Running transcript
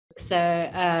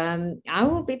I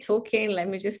will be talking, let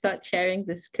me just start sharing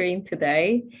the screen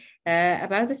today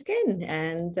about the skin.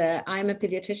 And I'm a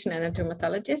pediatrician and a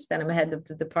dermatologist, and I'm head of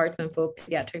the Department for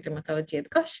Paediatric Dermatology at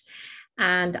Gosh.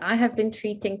 And I have been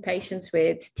treating patients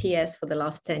with TS for the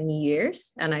last 10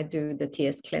 years, and I do the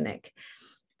TS clinic.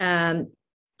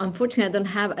 Unfortunately, I don't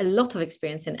have a lot of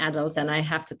experience in adults, and I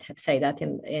have to say that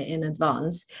in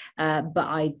advance, but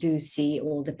I do see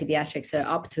all the pediatrics, so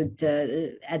up to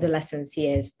the adolescence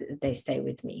years, they stay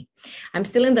with me. I'm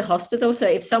still in the hospital, so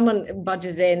if someone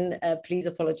budges in, please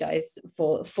apologize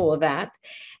for that.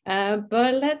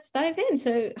 But let's dive in.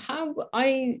 So how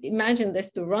I imagine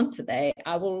this to run today,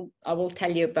 I will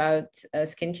tell you about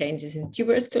skin changes in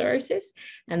tuberous sclerosis,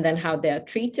 and then how they are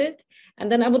treated. And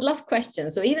then I would love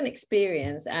questions, so even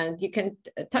experience, and you can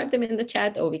type them in the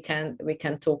chat, or we can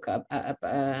talk after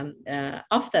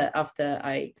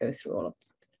I go through all of them.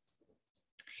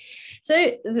 So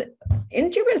in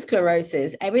tuberous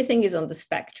sclerosis, everything is on the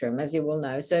spectrum, as you will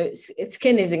know. So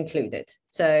skin is included.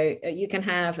 So you can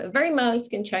have very mild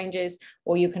skin changes,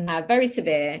 or you can have very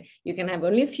severe. You can have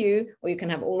only a few, or you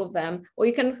can have all of them, or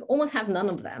you can almost have none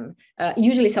of them.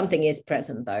 Usually something is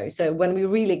present though. So when we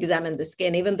really examine the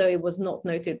skin, even though it was not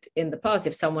noted in the past,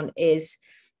 if someone is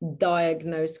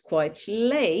diagnosed quite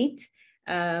late,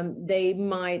 they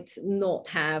might not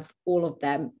have all of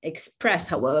them expressed.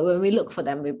 However, when we look for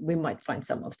them, we might find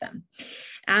some of them,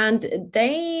 and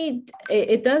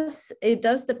it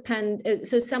does depend.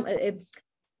 So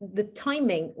the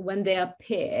timing when they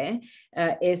appear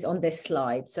is on this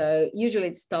slide. So usually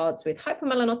it starts with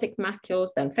hypomelanotic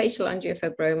macules, then facial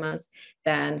angiofibromas,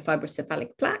 then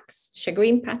fibrocephalic plaques,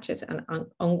 shagreen patches, and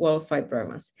ungual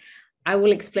fibromas. I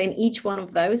will explain each one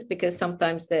of those because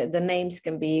sometimes the names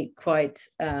can be quite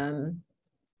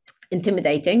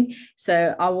intimidating.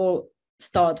 So I will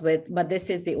start with, but this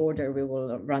is the order we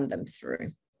will run them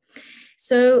through.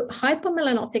 So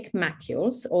hypomelanotic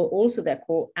macules, or also they're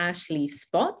called ash leaf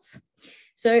spots.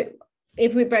 So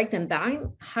if we break them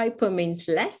down, hypo means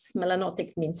less,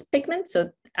 melanotic means pigment,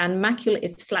 and macule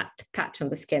is flat patch on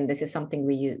the skin. This is something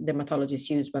we dermatologists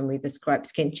use when we describe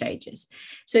skin changes.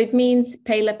 So it means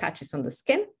paler patches on the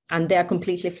skin, and they are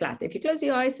completely flat. If you close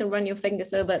your eyes and run your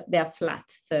fingers over, they are flat.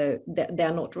 So they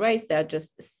are not raised, they are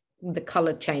just the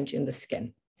color change in the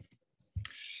skin.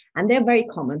 And they're very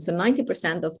common. So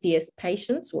 90% of TS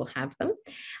patients will have them.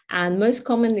 And most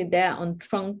commonly they're on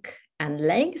trunk and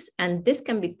legs, and this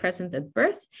can be present at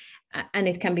birth, and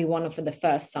it can be one of the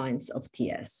first signs of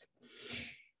TS.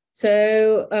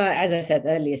 So as I said,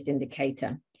 earliest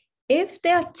indicator. If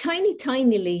they are tiny,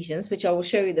 tiny lesions, which I will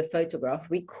show you the photograph,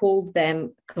 we call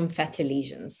them confetti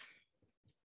lesions.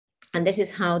 And this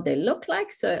is how they look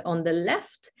like. So on the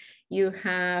left, you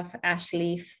have ash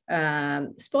leaf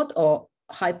spot or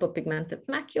hypopigmented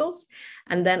macules.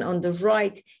 And then on the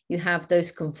right, you have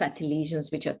those confetti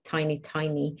lesions, which are tiny,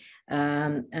 tiny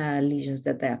lesions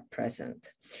that they're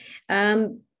present.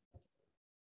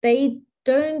 They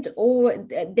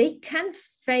can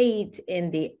fade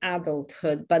in the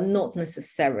adulthood, but not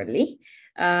necessarily.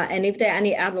 And if there are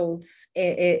any adults,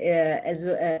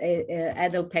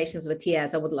 adult patients with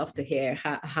TS, I would love to hear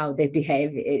how they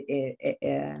behave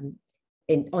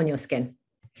on your skin.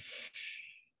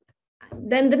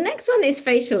 Then the next one is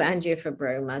facial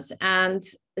angiofibromas, and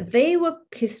they were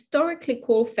historically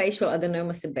called facial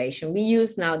adenoma sebation. We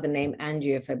use now the name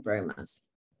angiofibromas.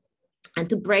 And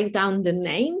to break down the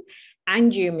name,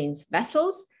 angio means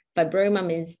vessels, fibroma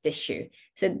means tissue.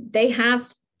 So they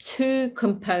have two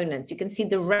components. You can see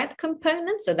the red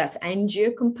component, so that's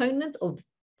angio component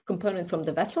from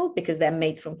the vessel, because they're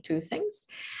made from two things.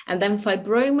 And then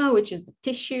fibroma, which is the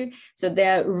tissue, so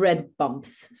they're red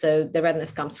bumps. So the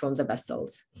redness comes from the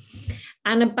vessels.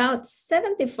 And about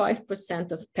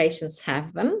 75% of patients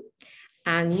have them.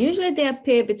 And usually they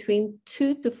appear between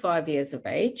 2 to 5 years of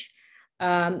age.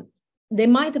 They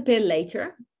might appear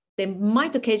later. They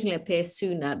might occasionally appear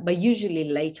sooner, but usually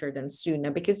later than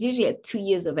sooner, because usually at 2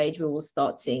 years of age, we will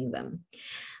start seeing them.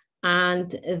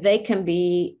 And they can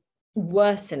be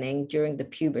worsening during the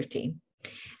puberty.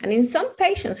 And in some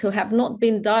patients who have not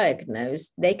been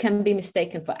diagnosed, they can be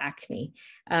mistaken for acne,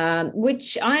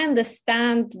 which I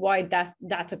understand why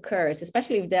that occurs,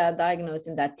 especially if they are diagnosed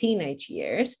in their teenage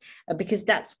years, because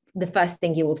that's the first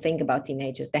thing you will think about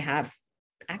teenagers, they have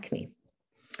acne.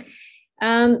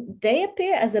 They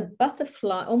appear as a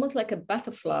butterfly, almost like a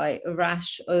butterfly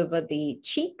rash over the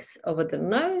cheeks, over the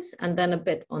nose, and then a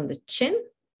bit on the chin.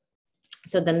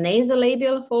 So the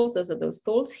nasolabial folds, those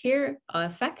folds here are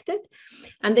affected,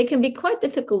 and they can be quite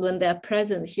difficult when they're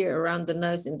present here around the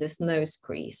nose in this nose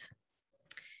crease.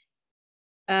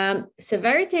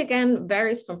 Severity, again,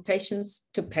 varies from patients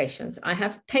to patients. I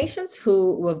have patients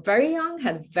who were very young,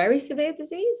 had very severe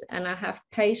disease, and I have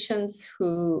patients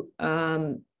who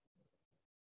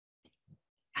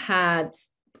had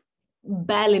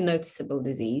barely noticeable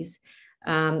disease.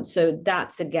 So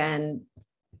that's, again,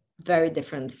 very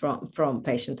different from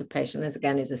patient to patient, as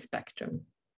again is a spectrum.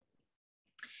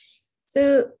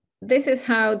 So this is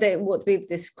how what we've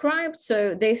described.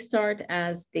 So they start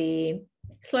as the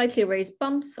slightly raised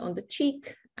bumps on the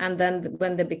cheek, and then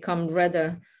when they become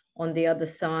redder on the other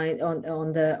side, on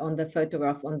the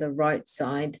photograph on the right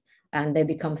side, and they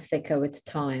become thicker with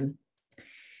time.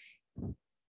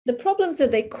 The problems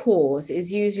that they cause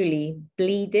is usually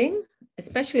bleeding,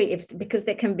 especially because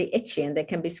they can be itchy and they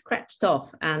can be scratched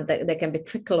off, and they can be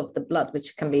trickle of the blood,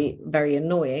 which can be very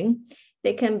annoying.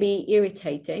 They can be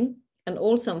irritating, and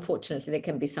also, unfortunately, they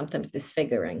can be sometimes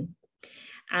disfiguring.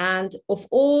 And of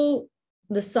all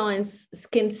the signs,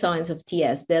 skin signs of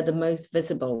TS, they're the most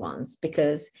visible ones,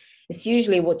 because it's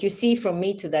usually what you see from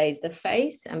me today is the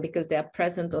face, and because they are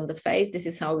present on the face, this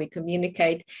is how we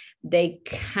communicate. They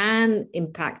can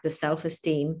impact the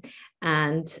self-esteem,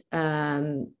 and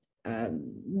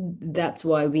that's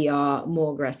why we are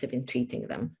more aggressive in treating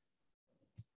them.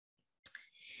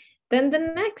 Then the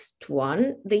next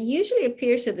one, they usually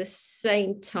appears at the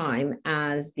same time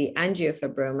as the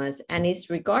angiofibromas, and is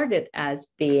regarded as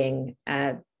being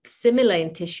similar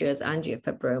in tissue as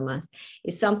angiofibromas,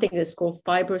 is something that's called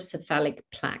fibrocephalic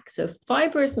plaque. So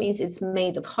fibrous means it's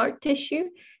made of hard tissue.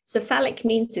 Cephalic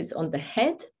means it's on the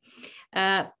head.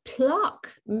 Plaque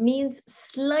means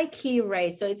slightly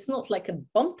raised. So it's not like a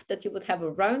bump that you would have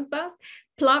around back.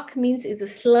 Plaque means it's a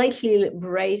slightly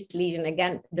raised lesion.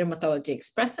 Again, dermatology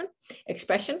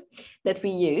expression that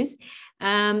we use.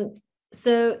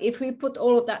 So if we put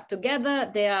all of that together,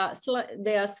 they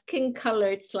are skin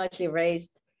colored, slightly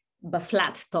raised, but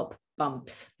flat top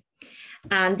bumps.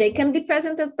 And they can be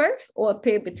present at birth or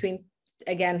appear between,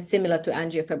 again, similar to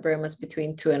angiofibromas,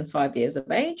 between 2 and 5 years of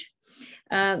age.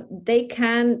 They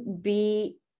can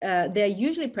be, they're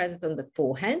usually present on the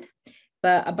forehead,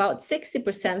 but about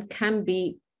 60% can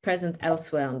be present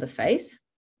elsewhere on the face.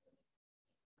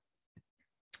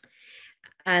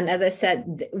 And as I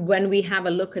said, when we have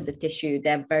a look at the tissue,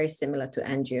 they're very similar to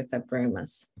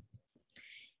angiofibromas.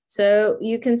 So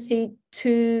you can see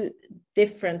two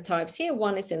different types here.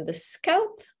 One is in the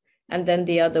scalp, and then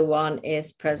the other one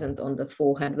is present on the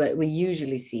forehead, but we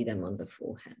usually see them on the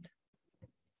forehead.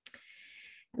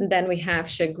 And then we have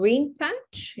shagreen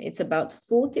patch. It's about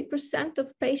 40%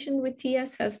 of patients with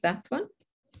TS has that one.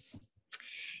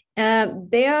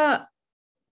 They are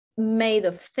made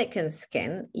of thickened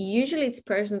skin. Usually it's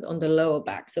present on the lower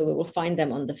back, so we will find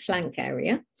them on the flank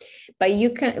area. But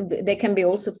they can be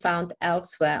also found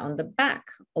elsewhere on the back,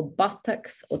 or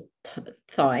buttocks, or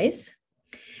thighs.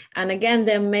 And again,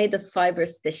 they're made of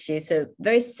fibrous tissue, so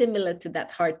very similar to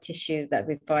that hard tissues that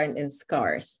we find in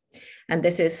scars. And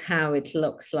this is how it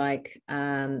looks like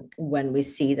when we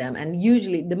see them. And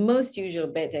usually, the most usual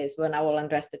bit is when I will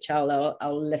undress the child,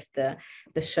 I'll lift the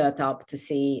shirt up to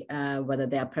see whether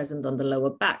they are present on the lower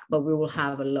back, but we will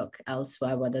have a look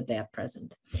elsewhere whether they are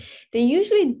present. They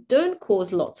usually don't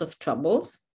cause lots of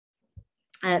troubles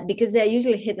because they're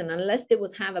usually hidden, unless they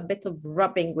would have a bit of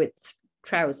rubbing with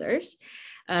trousers.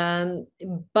 So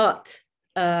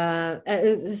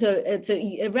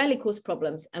it rarely causes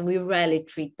problems, and we rarely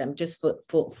treat them just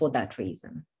for that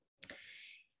reason.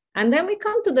 And then we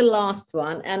come to the last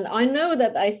one. And I know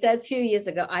that I said a few years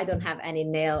ago, I don't have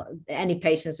any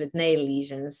patients with nail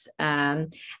lesions.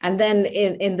 And then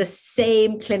in the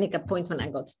same clinic appointment, I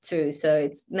got two. So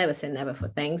it's never say never for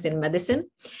things in medicine.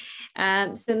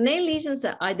 So nail lesions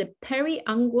are either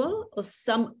periungual or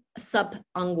some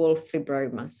subungual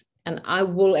fibromas. And I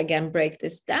will again break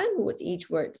this down, what each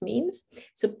word means.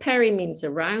 So peri means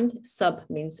around, sub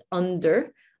means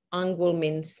under, ungual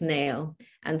means nail.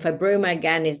 And fibroma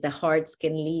again is the hard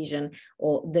skin lesion,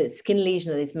 or the skin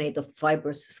lesion that is made of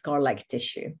fibrous scar-like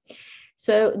tissue.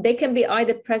 So they can be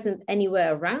either present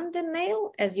anywhere around the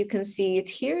nail, as you can see it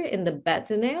here in the bed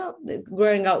nail,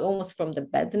 growing out almost from the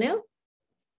bed nail.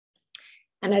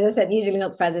 And as I said, usually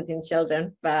not present in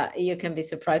children, but you can be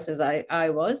surprised as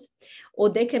I was. Or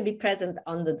they can be present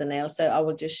under the nail. So I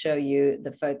will just show you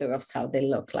the photographs, how they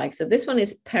look like. So this one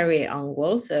is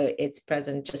periungual, so it's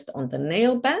present just on the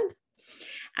nail bed.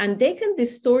 And they can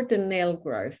distort the nail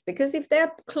growth, because if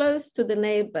they're close to the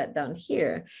nail bed down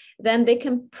here, then they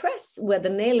can press where the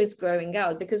nail is growing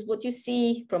out, because what you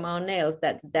see from our nails,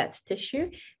 that's that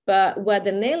tissue. But where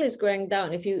the nail is growing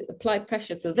down, if you apply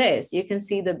pressure to this, you can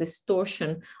see the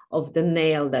distortion of the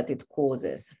nail that it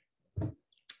causes.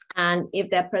 And if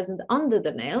they're present under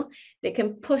the nail, they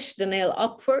can push the nail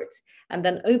upwards and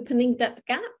then opening that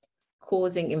gap,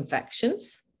 causing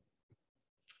infections.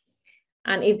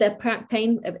 And if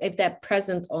they're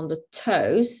present on the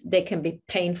toes, they can be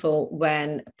painful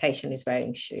when a patient is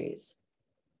wearing shoes.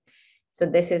 So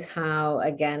this is how,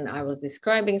 again, I was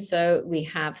describing. So we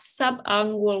have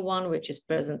subungual one, which is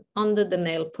present under the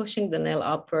nail, pushing the nail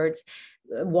upwards,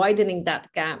 widening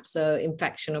that gap so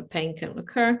infection or pain can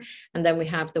occur. And then we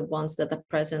have the ones that are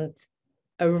present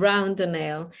around the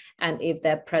nail. And if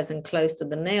they're present close to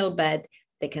the nail bed,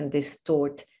 they can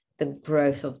distort the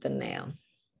growth of the nail.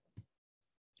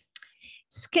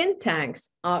 Skin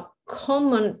tags are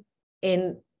common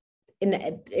in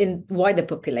wider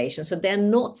population. So they're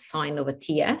not sign of a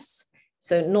TS.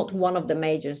 So not one of the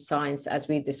major signs as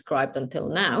we described until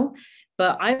now,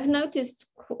 but I've noticed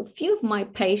a few of my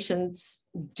patients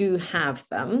do have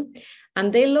them,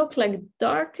 and they look like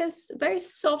darkest, very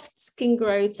soft skin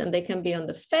growths, and they can be on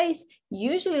the face,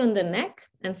 usually on the neck,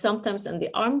 and sometimes in the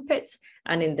armpits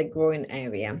and in the groin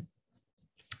area.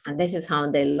 And this is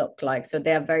how they look like. So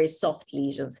they are very soft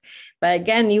lesions. But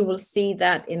again, you will see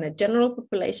that in a general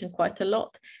population quite a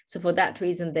lot. So for that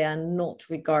reason, they are not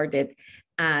regarded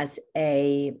as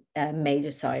a major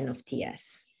sign of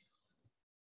TS.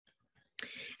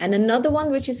 And another one,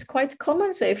 which is quite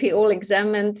common. So if we all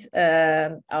examined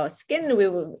our skin,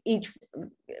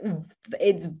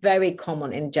 it's very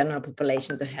common in general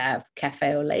population to have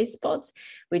cafe au lait spots,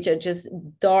 which are just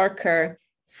darker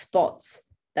spots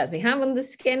that we have on the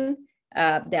skin.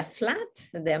 They're flat,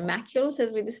 they're macules,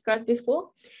 as we described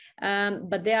before,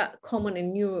 but they are common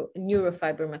in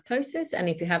neurofibromatosis. And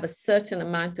if you have a certain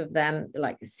amount of them,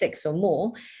 like 6 or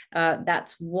more,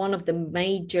 that's one of the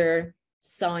major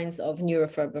signs of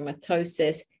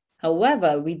neurofibromatosis.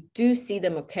 However, we do see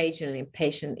them occasionally in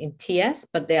patients in TS,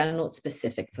 but they are not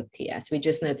specific for TS. We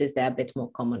just notice they're a bit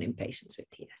more common in patients with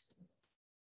TS.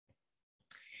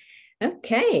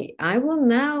 Okay, I will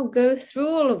now go through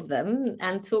all of them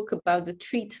and talk about the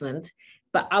treatment,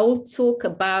 but I will talk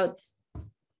about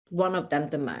one of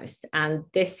them the most, and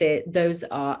those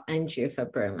are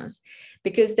angiofibromas,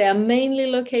 because they are mainly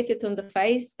located on the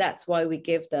face. That's why we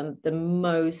give them the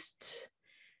most,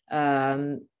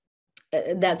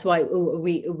 that's why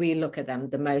we look at them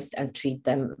the most and treat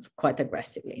them quite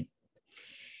aggressively.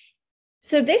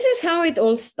 So this is how it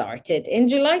all started. In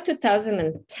July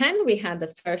 2010, we had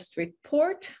the first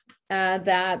report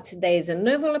that there is a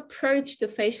novel approach to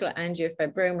facial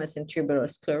angiofibromas and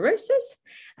tuberous sclerosis.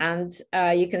 And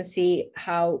you can see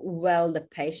how well the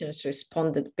patients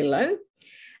responded below.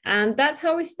 And that's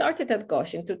how we started at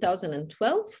GOSH in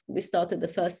 2012. We started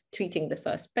treating the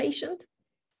first patient.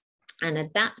 And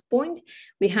at that point,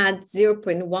 we had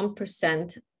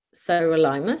 0.1%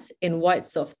 sirolimus in white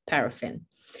soft paraffin.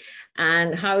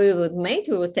 And how we would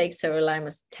take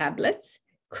sirolimus tablets,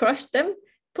 crush them,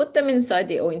 put them inside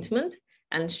the ointment,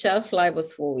 and shelf life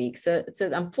was 4 weeks. So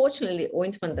unfortunately,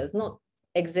 ointment does not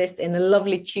exist in a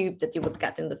lovely tube that you would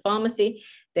get in the pharmacy.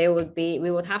 We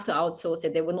would have to outsource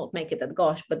it. They would not make it at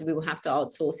GOSH, but we would have to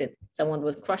outsource it. Someone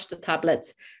would crush the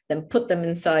tablets, then put them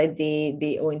inside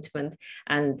the ointment,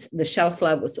 and the shelf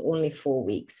life was only 4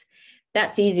 weeks.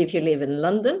 That's easy if you live in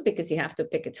London because you have to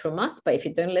pick it from us. But if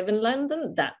you don't live in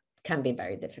London, that can be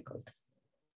very difficult.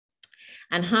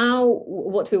 And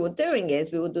what we were doing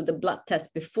is we would do the blood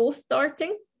test before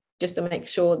starting, just to make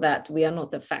sure that we are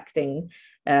not affecting,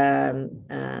 because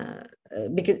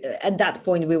at that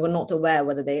point we were not aware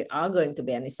whether there are going to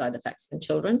be any side effects in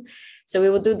children. So we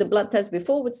would do the blood test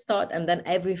before we'd start, and then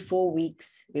every 4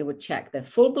 weeks we would check the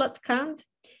full blood count,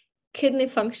 kidney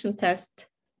function test,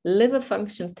 liver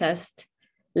function test,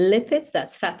 lipids,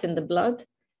 that's fat in the blood,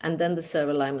 and then the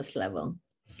sirolimus level.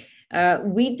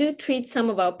 We do treat some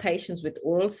of our patients with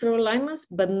oral sirolimus,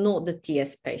 but not the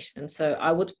TS patients. So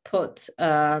I would put,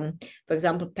 for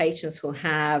example, patients who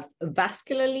have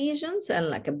vascular lesions and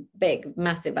like a big,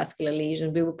 massive vascular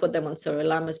lesion, we will put them on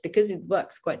sirolimus because it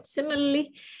works quite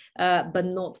similarly, but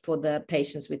not for the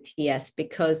patients with TS,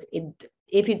 because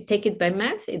if you take it by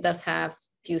mouth, it does have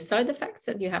few side effects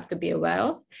that you have to be aware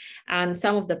of. And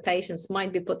some of the patients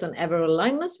might be put on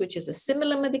everolimus, which is a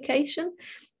similar medication.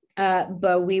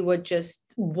 But we were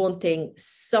just wanting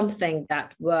something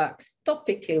that works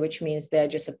topically, which means they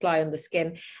just apply on the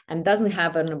skin and doesn't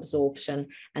have an absorption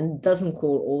and doesn't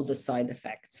cause all the side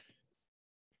effects.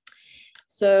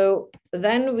 So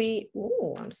then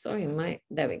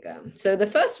there we go. So the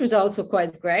first results were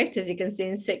quite great. As you can see,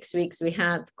 in 6 weeks, we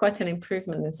had quite an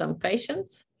improvement in some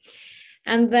patients.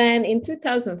 And then in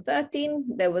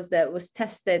 2013, the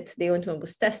ointment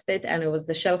was tested, and it was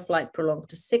the shelf life prolonged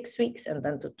to 6 weeks and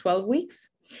then to 12 weeks.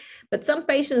 But some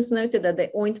patients noted that the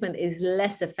ointment is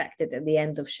less effective at the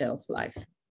end of shelf life.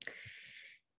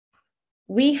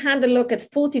 We had a look at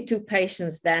 42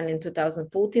 patients then in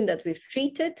 2014 that we've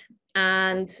treated,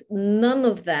 and none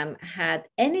of them had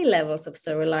any levels of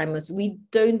sirolimus. We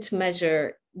don't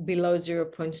measure below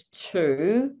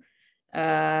 0.2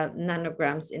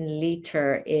 nanograms in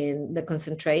liter in the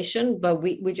concentration, but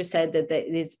we just said that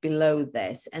it's below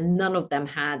this, and none of them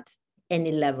had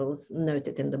any levels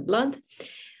noted in the blood.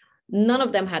 None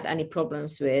of them had any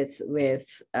problems with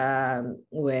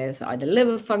either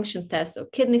liver function tests or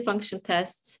kidney function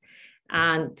tests.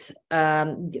 And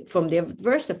from the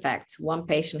adverse effects, one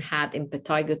patient had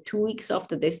impetigo 2 weeks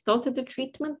after they started the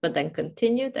treatment, but then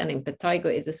continued. And impetigo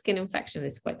is a skin infection.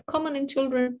 It's quite common in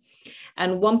children.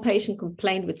 And one patient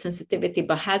complained with sensitivity,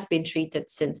 but has been treated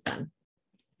since then.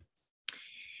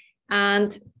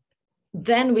 And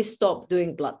then we stopped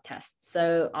doing blood tests.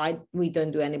 So we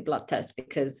don't do any blood tests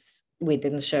because we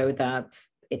didn't show that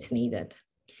it's needed.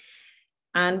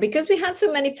 And because we had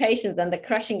so many patients, then the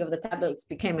crushing of the tablets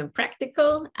became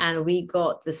impractical, and we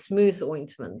got the smooth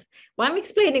ointment. Why I'm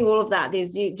explaining all of that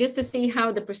is just to see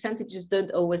how the percentages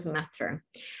don't always matter.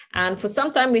 And for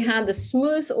some time we had the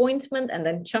smooth ointment and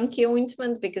then chunky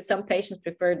ointment, because some patients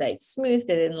preferred that it's smooth.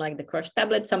 They didn't like the crushed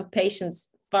tablet. Some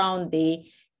patients found the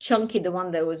chunky, the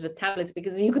one that was with tablets,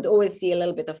 because you could always see a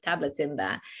little bit of tablets in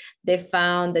there. They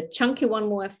found the chunky one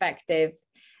more effective.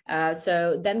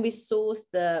 So then we sourced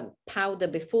the powder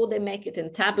before they make it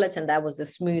in tablets, and that was the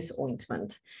smooth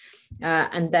ointment.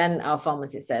 And then our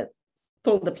pharmacy said,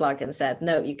 pulled the plug and said,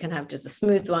 no, you can have just the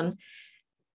smooth one.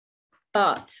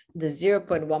 But the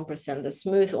 0.1%, the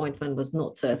smooth ointment was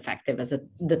not so effective as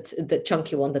the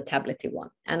chunky one, the tablety one.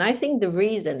 And I think the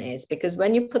reason is because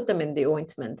when you put them in the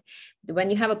ointment, when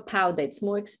you have a powder, it's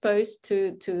more exposed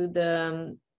to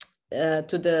the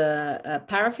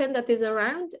paraffin that is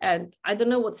around. And I don't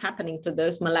know what's happening to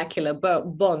those molecular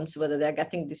bonds, whether they're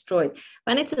getting destroyed.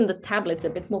 When it's in the tablet, it's a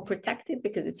bit more protected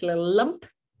because it's a little lump.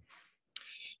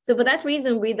 So for that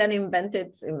reason, we then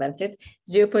invented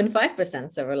 0.5%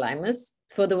 sirolimus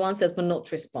for the ones that were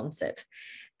not responsive.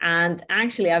 And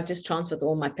actually, I've just transferred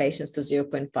all my patients to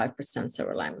 0.5%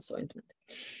 sirolimus ointment.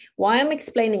 Why I'm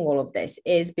explaining all of this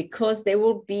is because there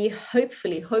will be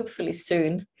hopefully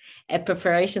soon a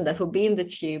preparation that will be in the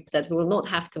tube that we will not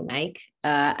have to make,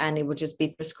 and it will just be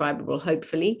prescribable,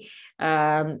 hopefully,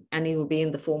 and it will be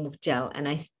in the form of gel. And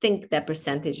I think that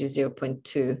percentage is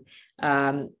 0.2.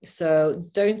 So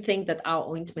don't think that our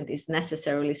ointment is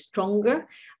necessarily stronger.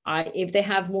 If they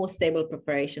have more stable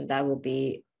preparation, that will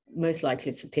be most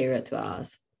likely superior to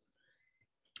ours.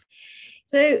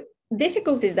 So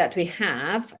difficulties that we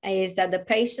have is that the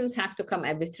patients have to come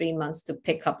every 3 months to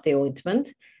pick up the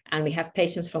ointment. And we have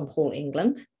patients from whole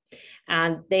England,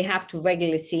 and they have to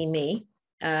regularly see me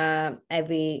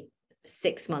every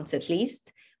 6 months at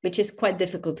least, which is quite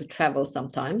difficult to travel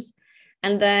sometimes.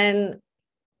 And then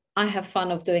I have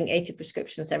fun of doing 80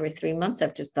 prescriptions every 3 months.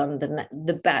 I've just done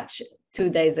the batch 2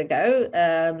 days ago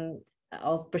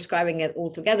of prescribing it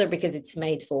all together because it's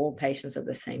made for all patients at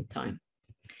the same time.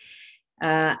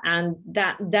 And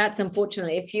that's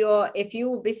unfortunately, if you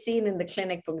will be seen in the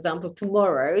clinic, for example,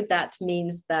 tomorrow, that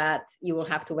means that you will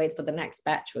have to wait for the next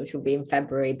batch, which will be in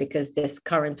February, because this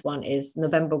current one is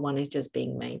November one is just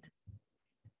being made.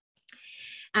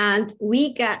 And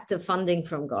we get the funding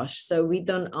from GOSH, so we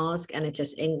don't ask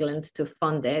NHS England to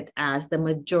fund it, as the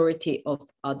majority of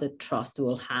other trusts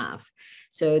will have.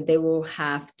 So they will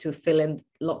have to fill in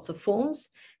lots of forms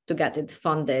to get it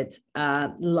funded.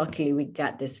 Luckily, we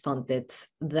get this funded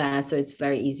there, so it's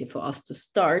very easy for us to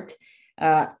start.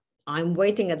 I'm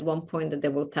waiting at one point that they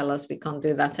will tell us we can't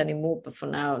do that anymore, but for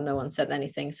now, no one said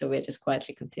anything, so we're just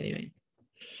quietly continuing.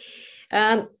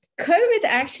 COVID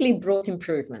actually brought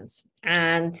improvements.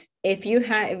 And if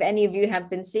any of you have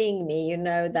been seeing me, you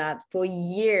know that for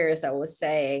years I was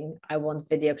saying, I want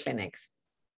video clinics.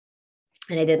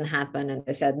 And it didn't happen. And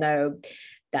they said, no,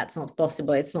 that's not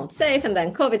possible. It's not safe. And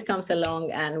then COVID comes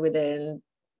along, and within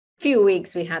few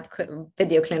weeks we had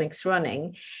video clinics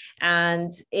running.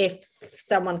 And if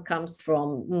someone comes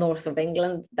from north of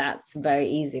England, that's very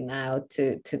easy now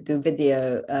to do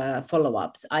video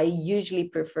follow-ups. I usually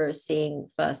prefer seeing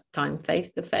first time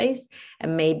face-to-face,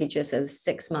 and maybe just as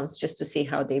 6 months just to see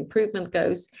how the improvement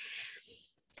goes.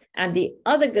 And the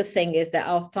other good thing is that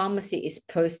our pharmacy is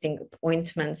posting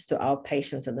ointments to our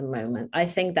patients at the moment. I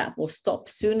think that will stop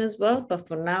soon as well, but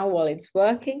for now, while it's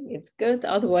working, it's good.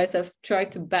 Otherwise, I've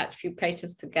tried to batch a few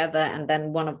patients together, and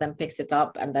then one of them picks it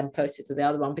up and then posts it to the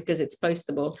other one, because it's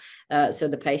postable, so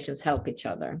the patients help each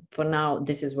other. For now,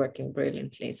 this is working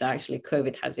brilliantly. So actually,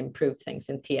 COVID has improved things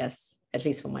in TS, at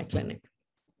least for my clinic.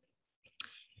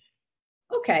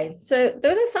 Okay, so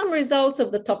those are some results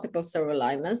of the topical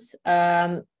sirolimus.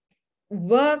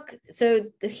 So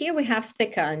here we have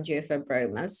thicker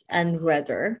angiofibromas and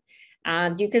redder,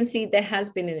 and you can see there has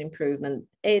been an improvement.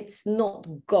 It's not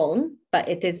gone, but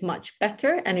it is much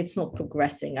better, and it's not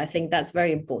progressing. I think that's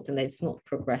very important, that it's not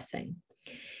progressing.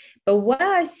 But where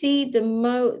I see the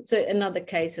most, so another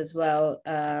case as well,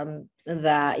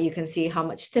 that you can see how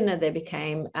much thinner they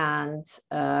became and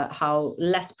how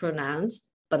less pronounced,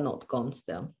 but not gone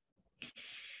still.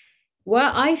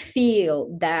 Where I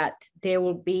feel that there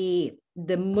will be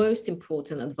the most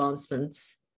important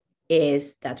advancements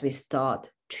is that we start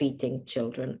treating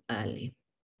children early.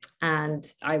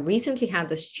 And I recently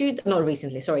had a student, not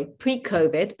recently, sorry,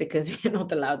 pre-COVID, because we're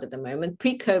not allowed at the moment.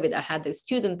 Pre-COVID, I had a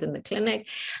student in the clinic,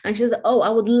 and she said, oh, I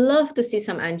would love to see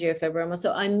some angiofibroma,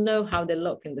 so I know how they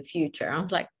look in the future. I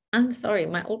was like, I'm sorry,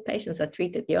 my old patients are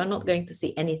treated. You are not going to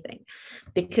see anything,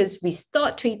 because we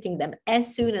start treating them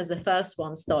as soon as the first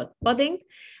ones start budding.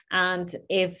 And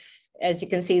if, as you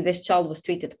can see, this child was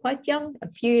treated quite young,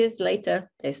 a few years later,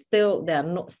 is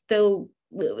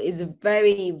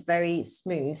very, very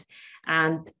smooth.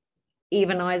 And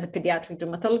even I, as a pediatric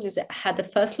dermatologist, had the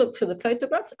first look through the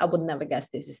photographs, I would never guess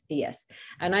this is TS.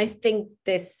 And I think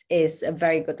this is a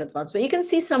very good advancement. You can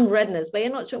see some redness, but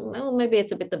you're not sure, well, maybe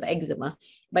it's a bit of eczema,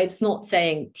 but it's not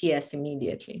saying TS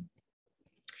immediately.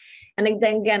 And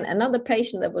then again, another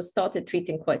patient that was started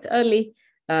treating quite early,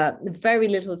 very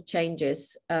little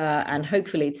changes, and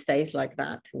hopefully it stays like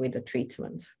that with the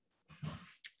treatment.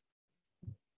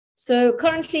 So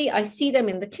currently I see them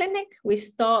in the clinic. We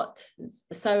start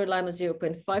sirolimus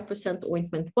 0.5%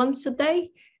 ointment once a day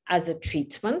as a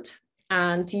treatment.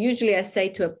 And usually I say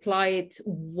to apply it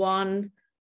 1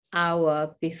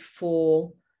 hour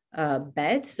before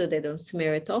bed, so they don't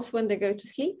smear it off when they go to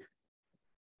sleep.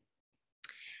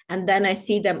 And then I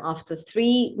see them after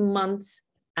 3 months,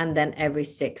 and then every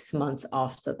 6 months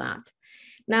after that.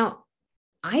 Now,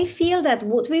 I feel that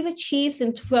what we've achieved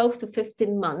in 12 to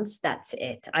 15 months, that's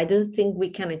it. I don't think we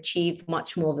can achieve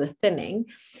much more of the thinning.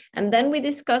 And then we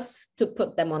discuss to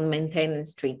put them on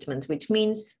maintenance treatment, which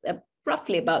means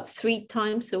roughly about 3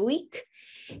 times a week.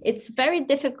 It's very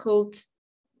difficult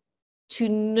to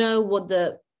know what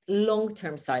the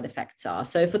long-term side effects are.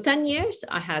 So for 10 years,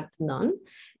 I had none,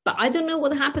 but I don't know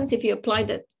what happens if you apply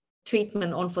that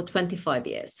treatment on for 25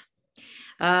 years.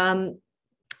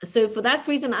 So for that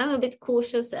reason, I'm a bit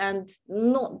cautious, and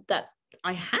not that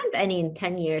I had any in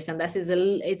 10 years, and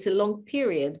it's a long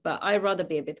period, but I'd rather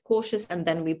be a bit cautious, and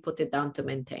then we put it down to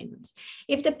maintenance.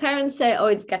 If the parents say, oh,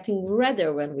 it's getting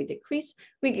redder when we decrease,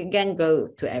 we again go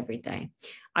to every day.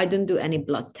 I don't do any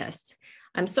blood tests.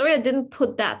 I'm sorry I didn't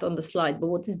put that on the slide, but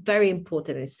what is very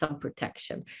important is sun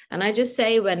protection. And I just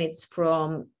say when it's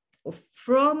from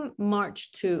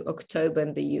March to October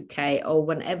in the UK, or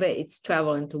whenever it's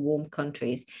traveling to warm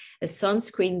countries, a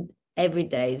sunscreen every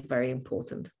day is very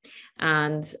important.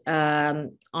 And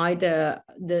either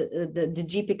the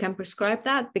GP can prescribe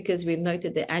that, because we've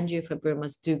noted that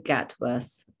angiofibromas do get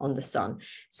worse on the sun.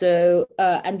 So,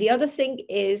 and the other thing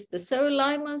is the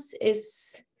sirolimus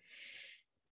is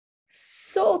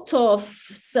sort of,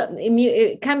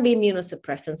 it can be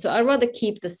immunosuppressant. So I'd rather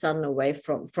keep the sun away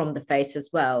from the face as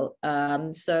well.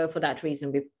 So for that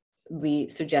reason, we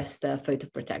suggest sun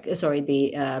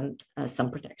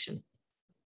protection.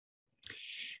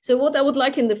 So what I would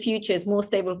like in the future is more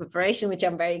stable preparation, which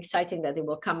I'm very excited that it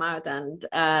will come out. And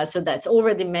so that's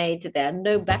already made. There are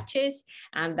no batches.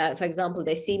 And that, for example,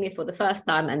 they see me for the first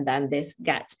time, and then this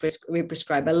gets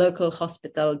re-prescribed a local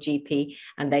hospital GP,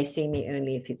 and they see me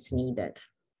only if it's needed.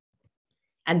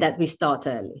 And that we start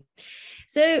early.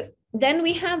 So then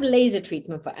we have laser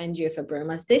treatment for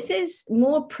angiofibromas. This is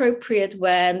more appropriate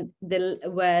when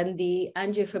the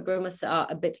angiofibromas are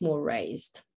a bit more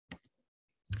raised.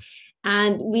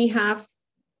 And we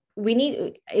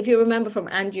need, if you remember from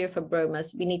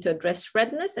angiofibromas, we need to address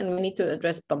redness and we need to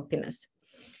address bumpiness.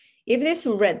 If this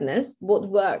redness, what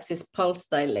works is pulse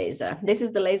dye laser. This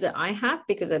is the laser I have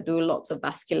because I do lots of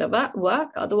vascular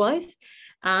work otherwise.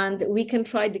 And we can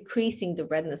try decreasing the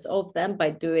redness of them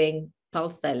by doing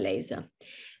pulse dye laser.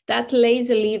 That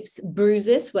laser leaves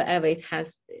bruises wherever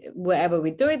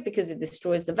we do it, because it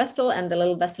destroys the vessel, and the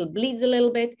little vessel bleeds a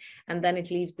little bit, and then it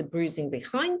leaves the bruising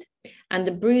behind. And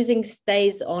the bruising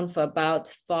stays on for about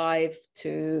 5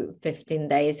 to 15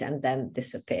 days and then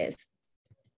disappears.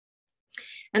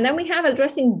 And then we have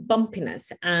addressing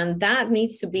bumpiness, and that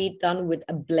needs to be done with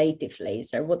ablative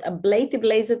laser. What ablative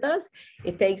laser does,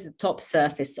 it takes the top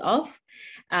surface off,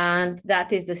 and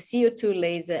that is the CO2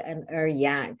 laser and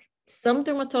YAG. Some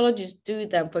dermatologists do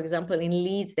them. For example, in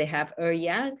Leeds, they have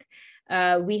YAG.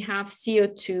 we have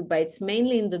CO2, but it's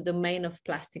mainly in the domain of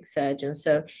plastic surgeons.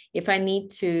 So if I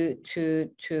need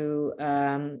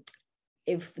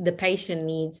if the patient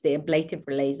needs the ablative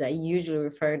laser, I usually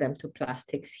refer them to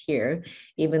plastics here,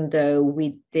 even though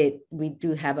we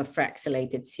do have a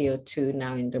fractionated CO2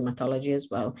 now in dermatology as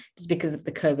well. Just because of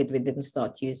the COVID, we didn't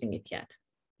start using it yet.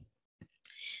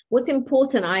 What's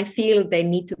important, I feel they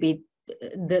need to be,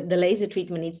 the laser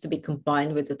treatment needs to be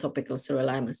combined with the topical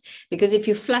sirolimus, because if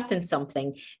you flatten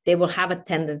something, they will have a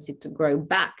tendency to grow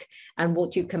back. And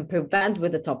what you can prevent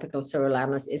with the topical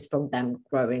sirolimus is from them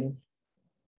growing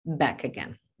back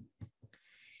again.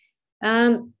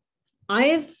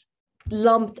 I've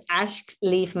lumped ash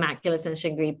leaf maculas and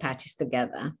chagrin patches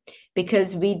together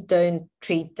because we don't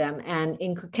treat them. And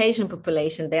in Caucasian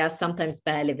population, they are sometimes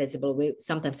barely visible. We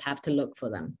sometimes have to look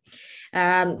for them.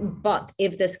 But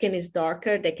if the skin is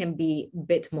darker, they can be a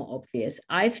bit more obvious.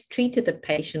 I've treated a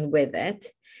patient with it.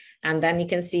 And then you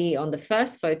can see on the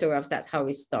first photographs, that's how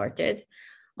we started.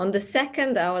 On the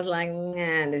second, I was like,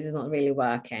 man, this is not really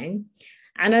working.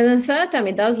 And then the third time,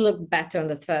 it does look better on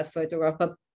the third photograph.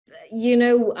 But, you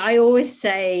know, I always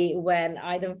say when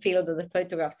I don't feel that the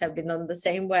photographs have been done the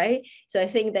same way. So I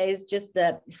think there is just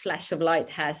the flash of light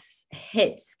has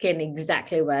hit skin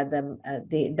exactly where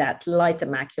that lighter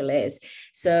macula is.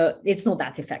 So it's not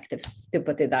that effective, to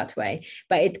put it that way.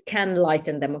 But it can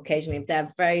lighten them occasionally. If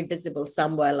they're very visible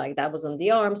somewhere, like that was on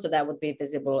the arm, so that would be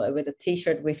visible with a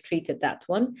t-shirt. We've treated that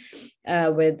one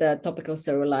with topical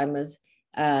sirolimus.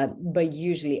 But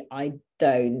usually I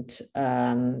don't,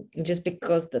 just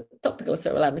because the topical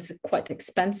sirolimus is quite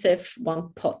expensive.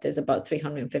 One pot is about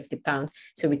 £350.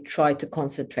 So we try to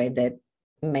concentrate it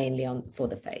mainly for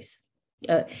the face.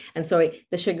 And sorry,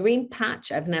 the chagrin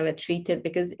patch I've never treated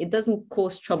because it doesn't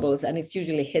cause troubles and it's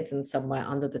usually hidden somewhere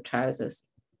under the trousers.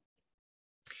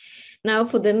 Now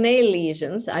for the nail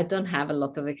lesions, I don't have a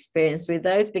lot of experience with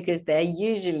those because they're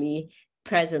usually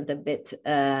present a bit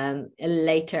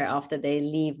later after they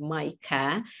leave my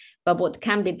care. But what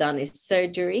can be done is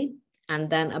surgery and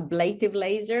then ablative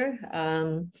laser,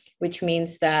 which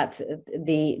means that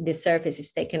the surface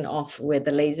is taken off with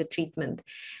the laser treatment.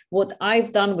 What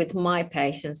I've done with my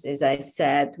patients is I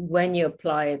said, when you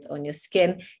apply it on your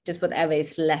skin, just whatever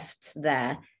is left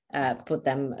there, put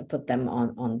them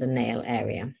on the nail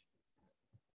area.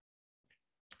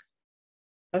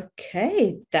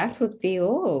 Okay, that would be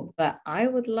all, but I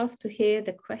would love to hear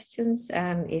the questions,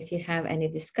 and if you have any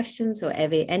discussions or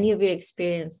any of your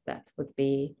experience, that would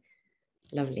be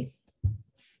lovely.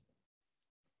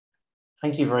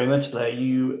 Thank you very much, Lea.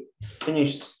 You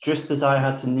finished just as I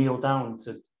had to kneel down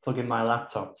to plug in my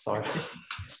laptop, so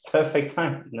it's perfect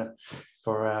time, isn't it?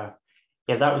 For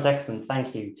yeah, that was excellent.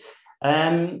 Thank you.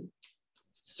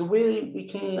 So we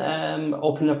can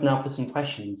open up now for some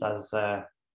questions,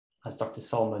 as Dr.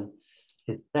 Solman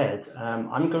has said.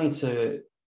 I'm going to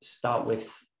start with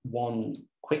one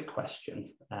quick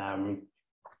question,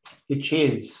 which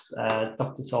is,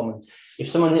 Dr. Solman, if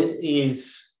someone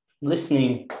is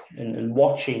listening and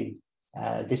watching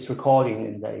this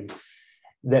recording and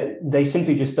they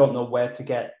simply just don't know where to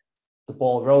get the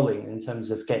ball rolling in terms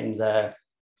of getting their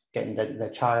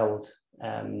child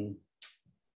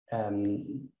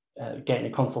getting a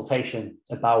consultation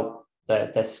about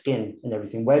their skin and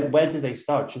everything, where do they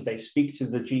start? Should they speak to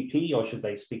the GP or should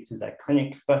they speak to their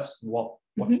clinic first? What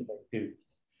should they do?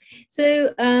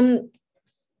 So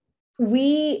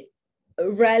we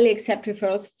rarely accept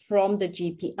referrals from the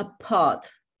GP apart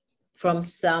from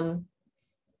some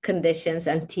conditions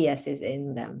and TSCs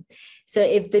in them. So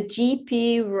if the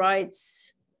GP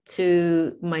writes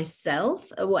to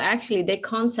myself, well, actually they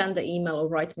can't send the email or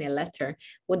write me a letter.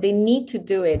 What they need to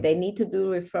do is they need to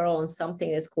do referral on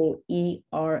something that's called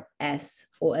ERS,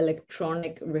 or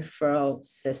electronic referral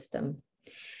system.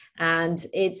 And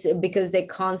it's because they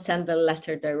can't send the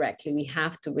letter directly. We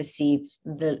have to receive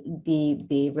the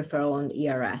referral on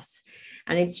ERS.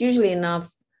 And it's usually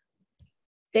enough.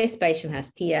 This patient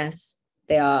has TS,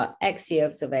 they are X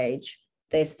years of age,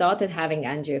 they started having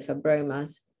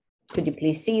angiofibromas. Could you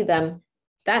please see them?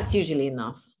 That's usually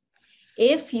enough.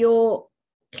 If your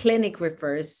clinic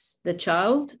refers the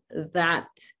child, that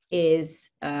is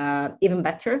even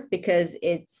better, because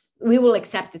we will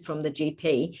accept it from the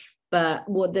GP. But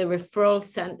what the referral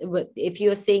if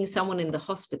you're seeing someone in the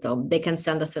hospital, they can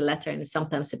send us a letter, and it's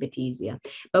sometimes a bit easier.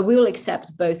 But we will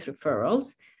accept both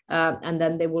referrals, and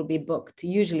then they will be booked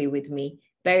usually with me.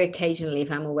 Very occasionally,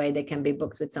 if I'm away, they can be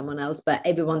booked with someone else, but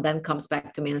everyone then comes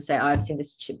back to me and say, oh, I've seen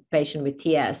this patient with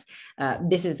TS.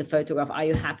 This is the photograph. Are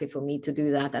you happy for me to do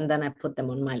that? And then I put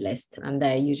them on my list, and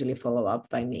they usually follow up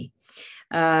by me.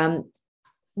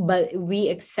 but we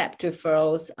accept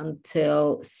referrals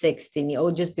until 16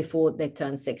 or just before they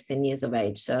turn 16 years of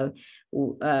age. So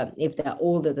if they're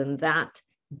older than that,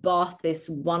 Bath is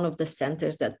one of the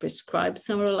centers that prescribes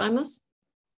sirolimus.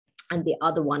 And the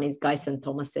other one is Guy St.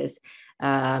 Thomas's,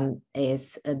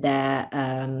 is their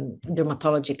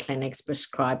dermatology clinics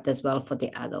prescribed as well for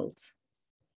the adults.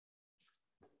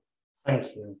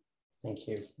 Thank you. Thank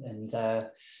you. And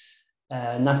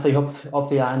Natalie,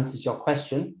 hopefully that answers your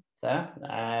question there.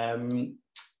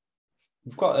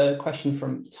 We've got a question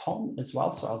from Tom as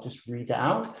well, so I'll just read it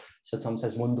out. So Tom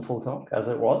says, wonderful talk, as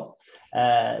it was.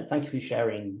 Thank you for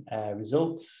sharing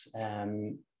results.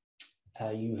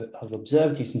 You have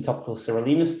observed using topical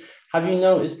sirolimus. Have you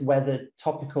noticed whether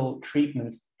topical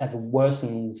treatment ever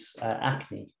worsens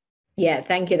acne? Yeah,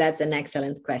 thank you. That's an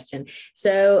excellent question.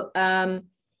 So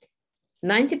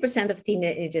 90% of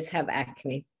teenagers have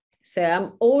acne. So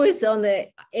I'm always on the,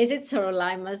 is it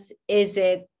sirolimus? Is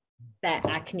it that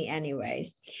acne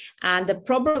anyways? And the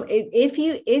problem,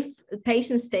 if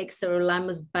patients take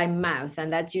sirolimus by mouth,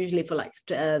 and that's usually for like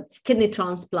kidney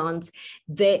transplants,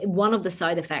 one of the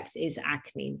side effects is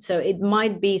acne. So it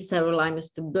might be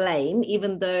sirolimus to blame,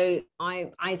 even though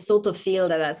I sort of feel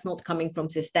that that's not coming from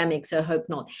systemic, so I hope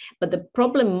not. But the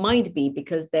problem might be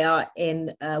because they are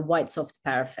in white soft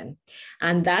paraffin,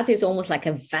 and that is almost like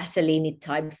a Vaseline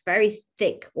type, very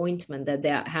thick ointment that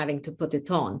they're having to put it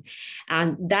on.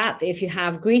 And that, if you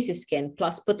have greasy skin,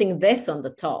 plus putting this on the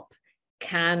top,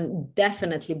 can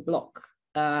definitely block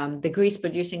the grease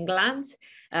producing glands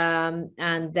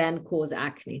and then cause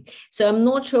acne. So I'm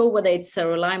not sure whether it's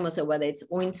sirolimus or whether it's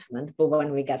ointment, but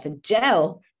when we get the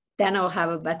gel, then I'll have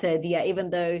a better idea, even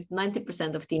though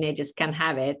 90% of teenagers can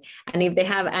have it. And if they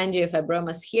have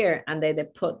angiofibromas here and they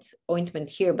put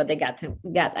ointment here, but they get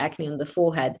acne on the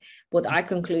forehead, what I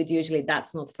conclude usually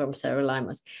that's not from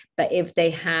sirolimus. But if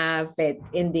they have it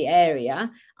in the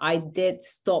area, I did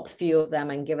stop a few of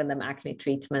them and given them acne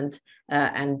treatment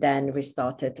and then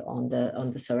restarted on the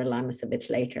sirolimus a bit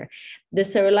later. The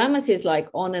sirolimus is like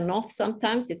on and off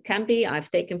sometimes. It can be, I've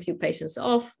taken a few patients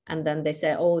off and then they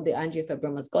say, oh, the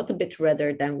angiofibromas got a bit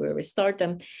redder, then we restart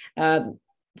them.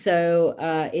 So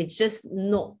it's just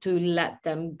not to let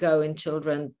them go in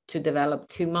children to develop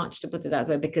too much, to put it that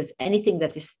way, because anything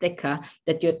that is thicker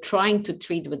that you're trying to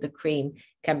treat with the cream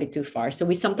can be too far. So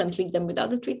we sometimes leave them without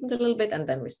the treatment a little bit and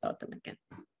then restart them again.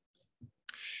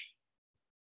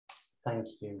 Thank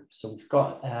you. So we've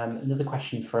got another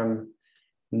question from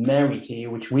Mary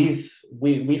here, which we've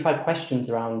had questions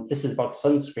around. This is about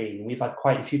sunscreen. We've had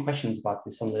quite a few questions about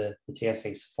this on the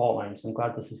TSC support line, so I'm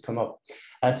glad this has come up.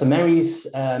 So Mary's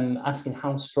asking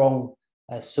how strong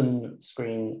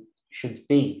sunscreen should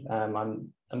be.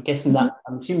 I'm guessing that,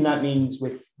 I'm assuming that means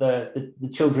with the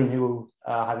children who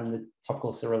are having the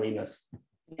topical sirolimus.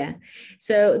 Yeah,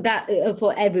 so that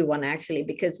for everyone actually,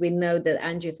 because we know that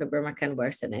angiofibroma can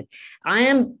worsen it. I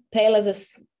am pale as a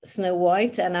Snow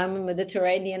White and I'm a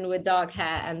Mediterranean with dark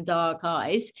hair and dark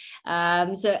eyes.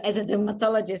 So as a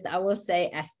dermatologist, I will say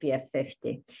SPF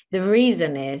 50. The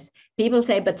reason is people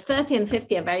say, but 30 and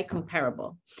 50 are very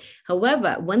comparable.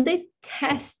 However, when they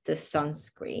test the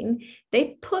sunscreen,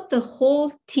 they put a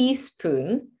whole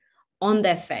teaspoon on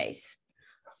their face.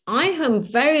 I am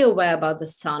very aware about the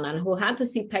sun and who had to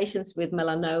see patients with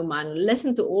melanoma and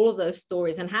listen to all of those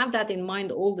stories and have that in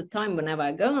mind all the time whenever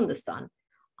I go on the sun.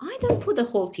 I don't put a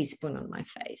whole teaspoon on my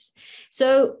face.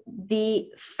 So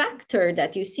the factor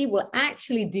that you see will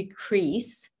actually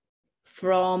decrease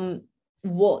from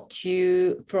if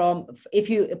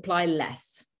you apply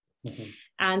less. Mm-hmm.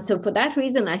 And so for that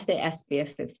reason, I say SPF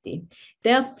 50.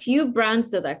 There are few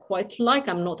brands that I quite like.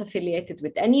 I'm not affiliated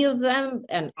with any of them,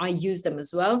 and I use them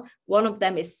as well. One of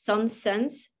them is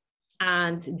SunSense,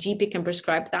 and GP can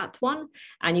prescribe that one.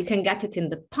 And you can get it in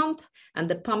the pump, and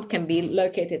the pump can be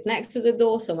located next to the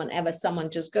door. So whenever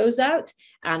someone just goes out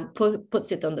and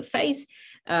puts it on the face,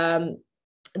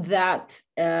 that's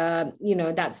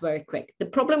very quick. The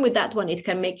problem with that one, it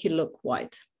can make you look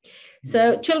white.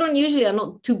 So children usually are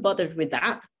not too bothered with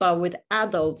that, but with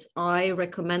adults, I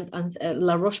recommend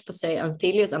La Roche-Posay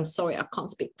Anthelios. I'm sorry, I can't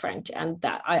speak French, and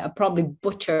that I probably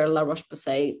butcher La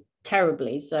Roche-Posay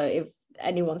terribly. So if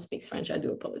anyone speaks French, I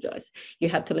do apologize. You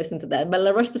had to listen to that. But La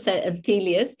Roche-Posay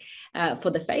Anthelios for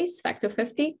the face, factor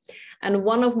 50. And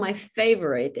one of my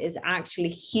favorite is actually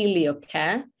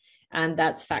HelioCare, and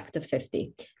that's factor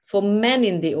 50. For men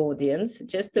in the audience,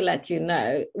 just to let you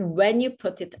know, when you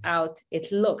put it out, it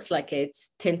looks like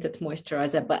it's tinted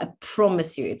moisturizer, but I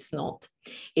promise you it's not.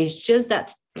 It's just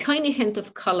that tiny hint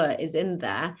of color is in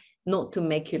there, not to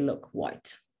make you look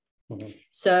white.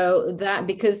 So that,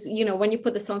 because, you know, when you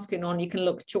put the sunscreen on, you can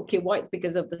look chalky white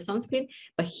because of the sunscreen,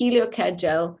 but Heliocare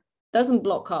gel doesn't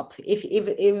block up. If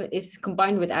it's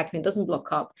combined with acne, it doesn't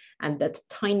block up. And that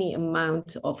tiny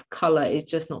amount of color is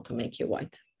just not to make you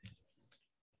white.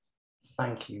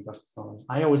 Thank you, Dr. Solman.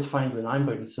 I always find when I'm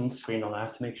putting sunscreen on, I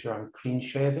have to make sure I'm clean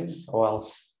shaven, or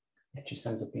else it just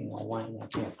ends up being all white.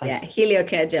 Yeah,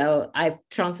 Heliocare gel. I've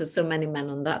transferred so many men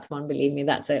on that one. Believe me,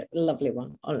 that's a lovely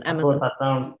one on Amazon. I'll put that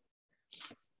down.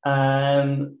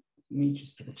 Let me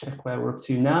just check where we're up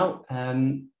to now.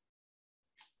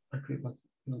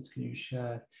 What can you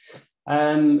share?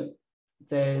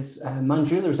 There's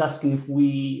Manjula is asking if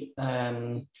we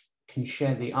can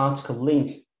share the article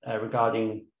link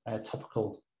regarding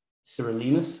topical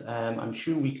sirolimus. I'm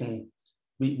sure we can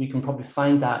probably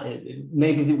find that.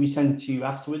 Maybe that we send it to you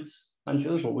afterwards,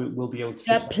 Angela, but we'll be able to.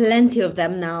 There are plenty of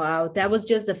them now out. That was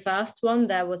just the first one.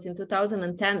 That was in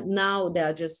 2010. Now there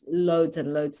are just loads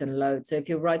and loads and loads. So if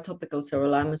you write topical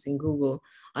sirolimus in Google,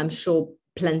 I'm sure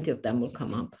plenty of them will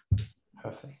come up.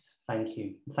 Perfect. Thank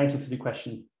you. Thank you for the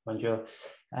question, Manjula.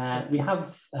 We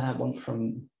have one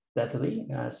from Beverly.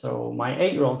 So my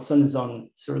 8-year-old son is on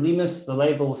sirolimus. The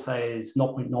label says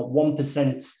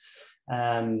 0.01%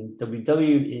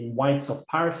 WW in white soft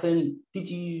paraffin. Did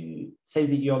you say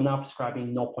that you're now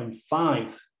prescribing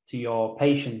 0.5 to your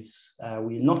patients?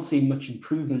 We're not seeing much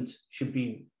improvement. Should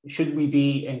we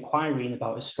be inquiring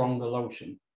about a stronger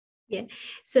lotion? Yeah.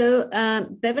 So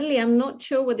Beverly, I'm not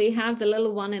sure whether you have the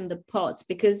little one in the pots,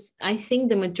 because I think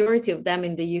the majority of them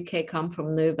in the UK come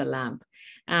from Nova Lab,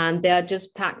 and they are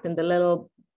just packed in the little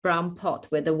brown pot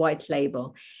with a white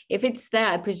label. If it's there,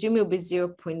 I presume it'll be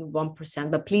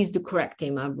 0.1%, but please do correct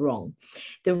him, I'm wrong.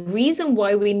 The reason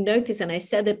why we notice, and I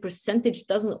said the percentage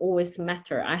doesn't always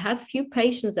matter. I had few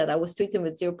patients that I was treating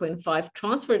with 0.5,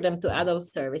 transferred them to adult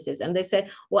services, and they said,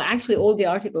 well, actually all the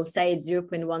articles say it's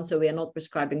 0.1, so we are not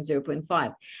prescribing 0.5.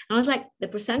 And I was like, the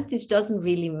percentage doesn't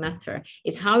really matter.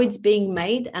 It's how it's being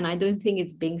made, and I don't think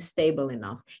it's being stable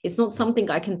enough. It's not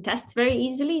something I can test very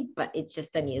easily, but it's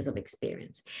just 10 years of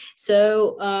experience.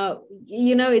 So,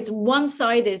 you know, it's one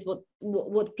side is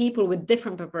what people with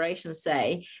different preparations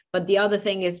say, but the other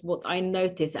thing is what I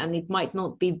notice, and it might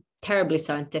not be terribly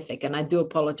scientific, and I do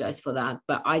apologize for that,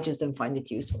 but I just don't find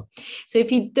it useful. So if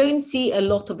you don't see a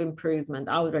lot of improvement,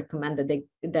 I would recommend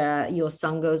that your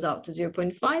son goes up to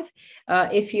 0.5.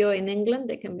 If you're in England,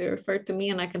 they can be referred to me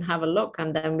and I can have a look,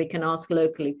 and then we can ask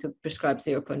locally to prescribe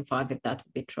 0.5 if that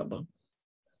would be trouble.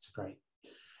 That's great.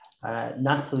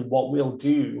 Natalie, what we'll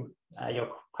do, your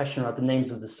question about the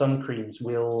names of the sun creams,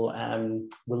 we'll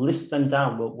list them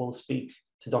down. We'll speak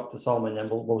to Dr. Solman, and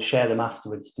we'll share them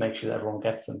afterwards to make sure that everyone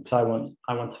gets them, because I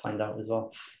want to find out as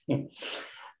well.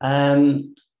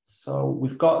 So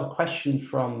we've got a question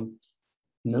from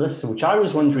Melissa, which I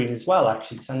was wondering as well,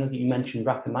 actually, because I know that you mentioned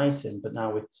rapamycin, but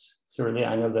now it's sirolimus.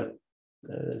 I know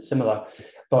that similar.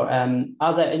 But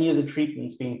are there any other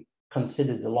treatments being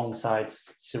considered alongside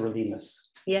sirolimus?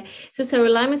 Yeah, so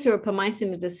sirolimus or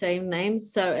rapamycin is the same name,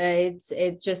 so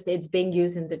it's being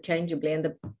used interchangeably.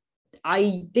 And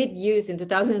I did use in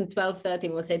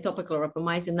 2012-13 was say topical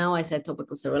rapamycin. Now I said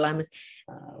topical sirolimus.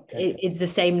 Okay. It's the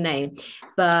same name,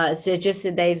 but so just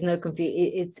there is no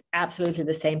confusion. It's absolutely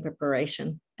the same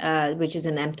preparation, which is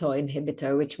an mTOR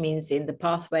inhibitor, which means in the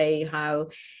pathway, how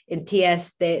in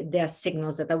TS there are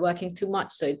signals that are working too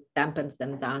much, so it dampens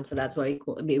them down. So that's why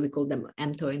we call them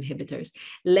mTOR inhibitors.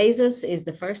 Lasers is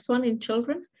the first one in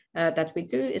children that we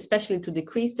do, especially to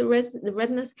decrease the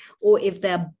redness, or if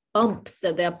there are bumps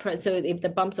that they are so if the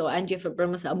bumps or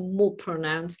angiofibromas are more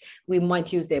pronounced, we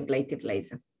might use the ablative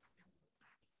laser.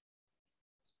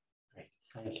 Great,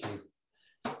 thank you.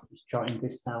 Just jotting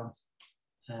this down.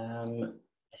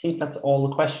 I think that's all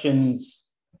the questions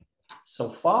so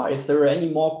far. If there are any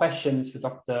more questions for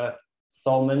Dr.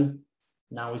 Solman,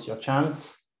 now is your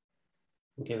chance.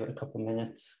 We'll give it a couple of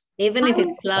minutes. Even if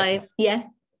it's live, yeah.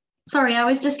 Sorry, I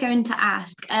was just going to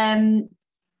ask.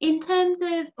 In terms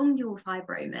of ungual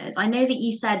fibromas, I know that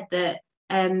you said that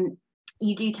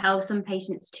you do tell some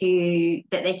patients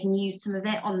that they can use some of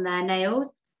it on their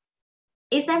nails.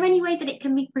 Is there any way that it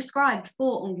can be prescribed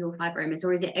for ungual fibromas,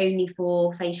 or is it only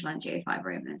for facial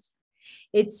angiofibromas?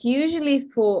 It's usually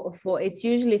for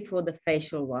the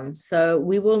facial ones. So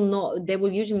they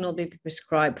will usually not be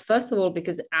prescribed. First of all,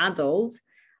 because adults,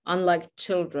 unlike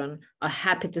children, are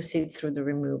happy to sit through the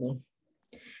removal.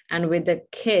 And with the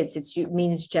kids, it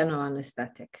means general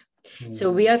anesthetic.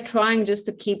 So we are trying just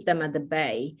to keep them at the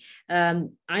bay. I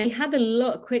had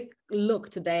a quick look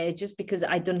today just because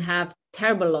I don't have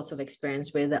terrible lots of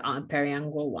experience with the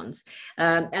periangual ones.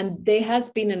 And there has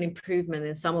been an improvement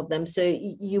in some of them. So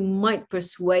you might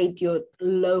persuade your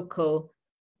local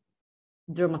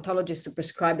dermatologist to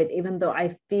prescribe it, even though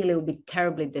I feel it would be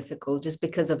terribly difficult just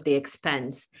because of the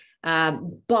expense.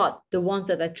 But the ones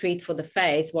that I treat for the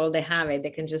face, while they have it,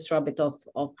 they can just rub it off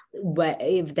where,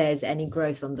 if there's any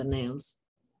growth on the nails.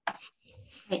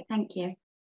 Great, thank you.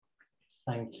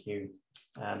 Thank you.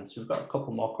 So we've got a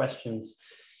couple more questions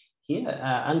here.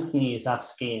 Anthony is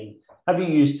asking, have you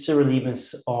used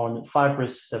sirolimus on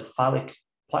fibrous cephalic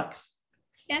plaques?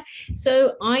 Yeah,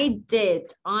 so I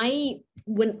did.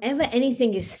 Whenever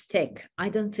anything is thick, I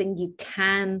don't think you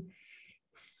can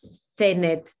thin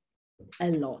it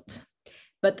a lot.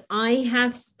 But I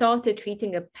have started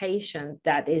treating a patient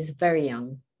that is very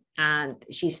young, and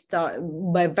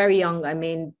by very young, I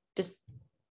mean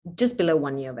just below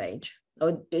 1 year of age,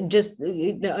 or just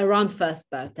around first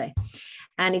birthday.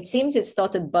 And it seems it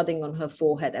started budding on her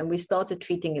forehead, and we started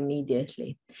treating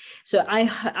immediately. So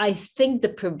I think the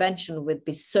prevention would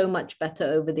be so much better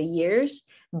over the years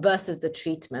versus the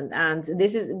treatment. And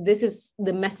this is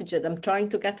the message that I'm trying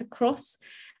to get across,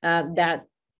 that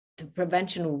the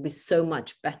prevention will be so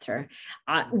much better.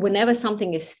 Whenever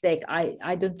something is thick,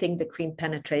 I don't think the cream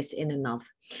penetrates in enough.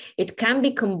 It can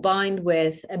be combined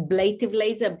with ablative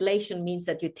laser. Ablation means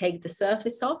that you take the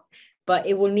surface off, but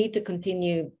it will need to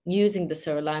continue using the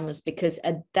sirolimus, because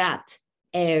at that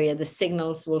area, the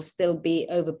signals will still be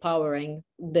overpowering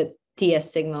the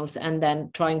TS signals and then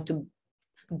trying to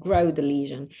grow the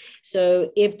lesion.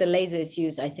 So if the laser is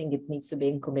used, I think it needs to be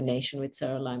in combination with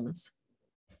sirolimus.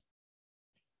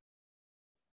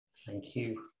 Thank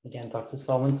you again, Dr.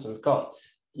 Solman. So we've got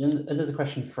another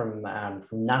question from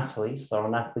Natalie. So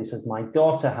Natalie says, my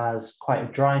daughter has quite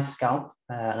a dry scalp,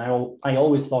 and I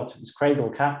always thought it was cradle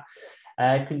cap.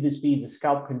 Could this be the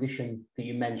scalp condition that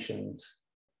you mentioned?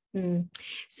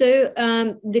 So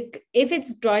if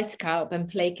it's dry scalp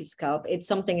and flaky scalp, it's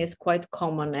something is quite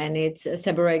common, and it's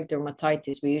seborrheic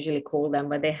dermatitis, we usually call them,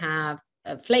 where they have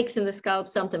flakes in the scalp.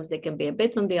 Sometimes they can be a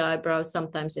bit on the eyebrows,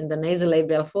 sometimes in the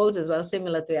nasolabial folds as well,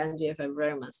 similar to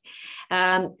angiofibromas.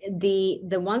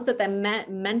 The ones that I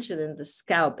mentioned in the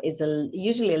scalp is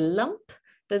usually a lump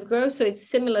that grows. So it's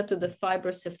similar to the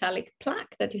fibrocephalic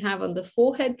plaque that you have on the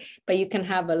forehead, but you can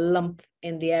have a lump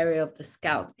in the area of the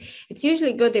scalp. It's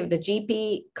usually good if the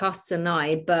GP casts an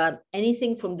eye, but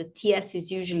anything from the TS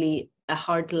is usually a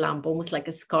hard lump, almost like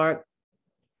a scar.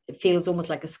 It feels almost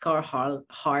like a scar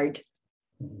hard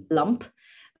lump.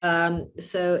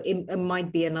 So it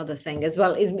might be another thing as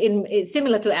well. It's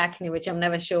similar to acne, which I'm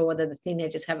never sure whether the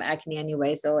teenagers have acne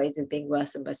anyway, so is it being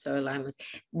worsened by sirolimus?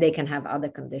 They can have other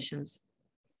conditions.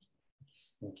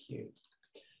 Thank you.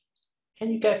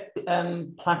 Can you get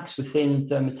plaques within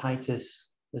dermatitis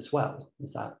as well?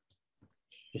 Is that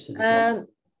just as a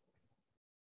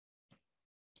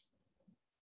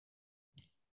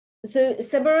So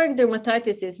seborrheic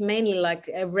dermatitis is mainly like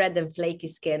a red and flaky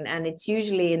skin, and it's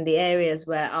usually in the areas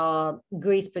where our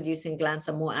grease-producing glands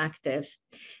are more active.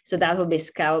 So that would be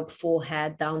scalp,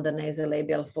 forehead, down the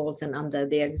nasolabial folds, and under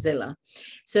the axilla.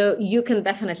 So you can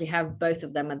definitely have both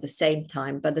of them at the same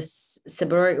time, but the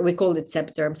seborrheic, we call it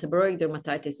sebderm. Seborrheic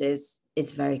dermatitis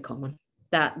is very common.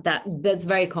 That's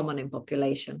very common in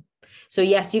population. So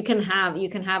yes, you can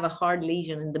have a hard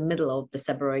lesion in the middle of the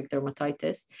seborrheic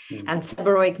dermatitis. And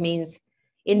seborrheic means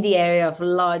in the area of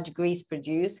large grease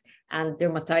produce, and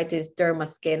dermatitis, derma,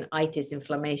 skin, itis,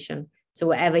 inflammation. So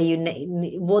wherever you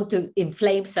want to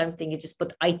inflame something, you just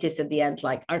put itis at the end,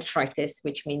 like arthritis,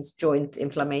 which means joint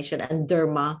inflammation, and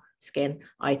derma, skin,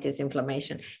 itis,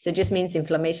 inflammation. So it just means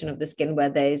inflammation of the skin where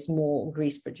there is more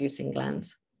grease producing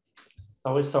glands. It's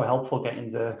always so helpful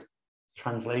getting the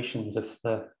translations of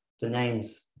the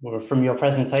names. Well, from your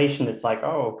presentation, it's like,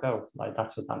 oh, okay, like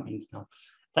that's what that means now.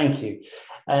 Thank you.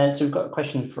 So we've got a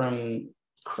question from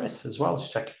Chris as well.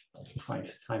 Just check if I can find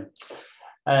for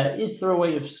time. Is there a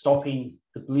way of stopping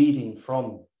the bleeding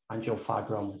from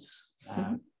angiofibromas?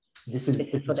 This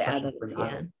is for the adults,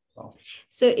 yeah. Well.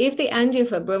 So if the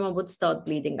angiofibroma would start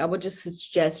bleeding, I would just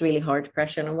suggest really hard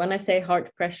pressure. And when I say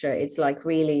hard pressure, it's like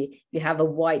really, you have a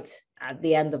white at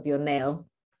the end of your nail,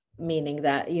 meaning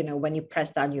that, you know, when you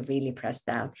press down, you really press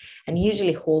down, and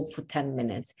usually hold for 10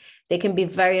 minutes. They can be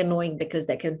very annoying because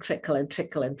they can trickle and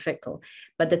trickle and trickle,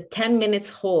 but the 10 minutes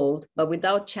hold, but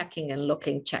without checking and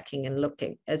looking, stopping and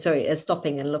looking,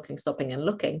 stopping and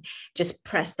looking, just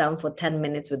press down for 10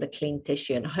 minutes with a clean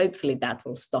tissue, and hopefully that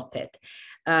will stop it.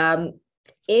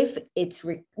 If it's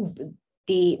the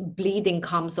the bleeding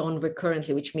comes on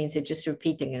recurrently, which means it's just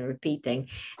repeating and repeating,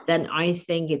 then I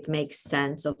think it makes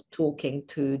sense of talking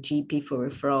to GP for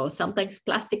referral. Sometimes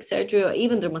plastic surgery or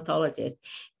even dermatologist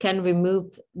can remove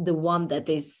the one that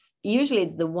is, usually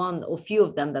it's the one or few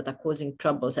of them that are causing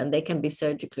troubles, and they can be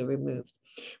surgically removed.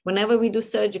 Whenever we do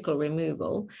surgical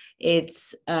removal,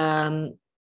 it's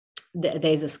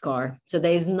there's a scar. So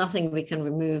there's nothing we can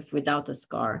remove without a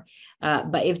scar.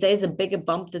 But if there's a bigger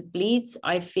bump that bleeds,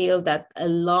 I feel that a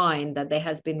line that there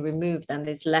has been removed and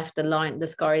is left a line, the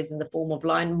scar is in the form of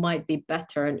line, might be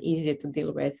better and easier to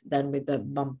deal with than with the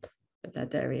bump at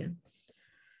that area.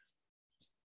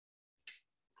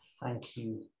 Thank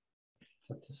you,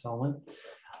 Dr. Solman.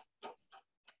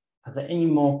 Are there any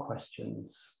more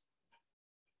questions?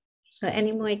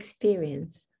 Any more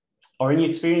experience? Or any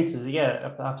experiences?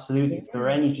 Yeah, absolutely. If there are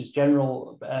any just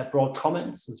general broad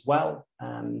comments as well,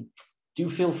 do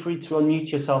feel free to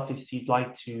unmute yourself if you'd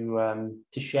like to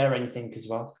share anything as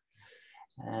well.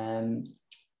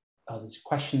 There's a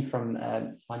question from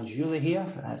Manjula here,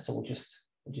 so we'll just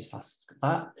ask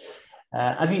that.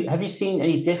 Have you seen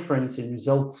any difference in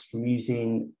results from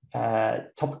using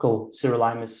topical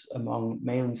sirolimus among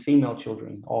male and female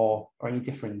children, or any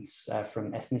difference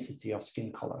from ethnicity or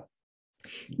skin color?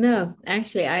 No,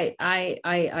 actually,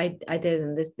 I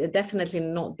didn't. This definitely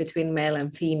not between male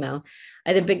and female.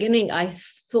 At the beginning, I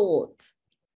thought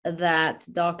that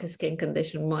darker skin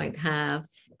condition might have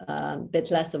a bit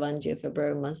less of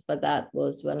angiofibromas, but that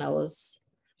was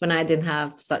when I didn't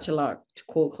have such a large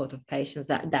cohort of patients.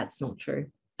 That's not true.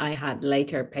 I had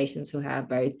later patients who have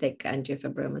very thick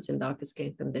angiofibromas in darker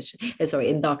skin condition.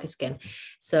 In darker skin.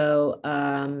 So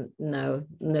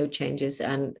no changes,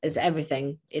 and as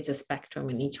everything, it's a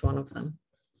spectrum in each one of them.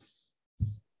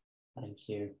 Thank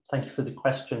you. Thank you for the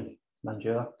question,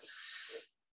 Manjula.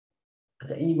 Are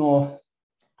there any more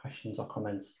questions or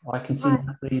comments? I can see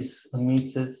Natalie's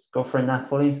unmuted. Go for it,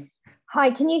 Natalie. Hi,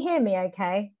 can you hear me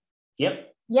okay? Yep.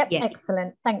 Yep, yeah.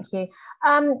 Excellent, thank you.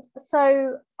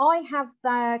 So I have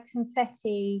the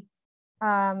confetti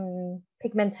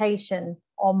pigmentation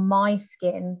on my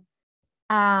skin,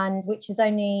 and which has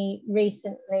only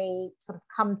recently sort of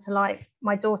come to light.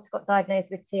 My daughter got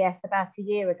diagnosed with TS about a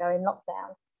year ago in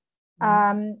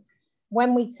lockdown.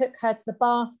 When we took her to the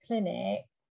Bath clinic,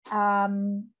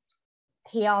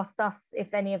 he asked us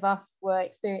if any of us were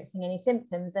experiencing any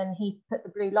symptoms, and he put the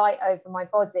blue light over my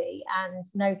body and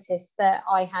noticed that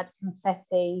I had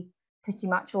confetti pretty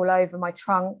much all over my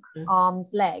trunk,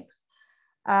 arms, legs.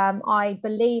 I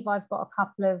believe I've got a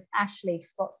couple of ash leaf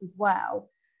spots as well.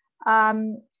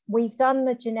 We've done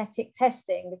the genetic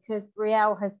testing because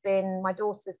my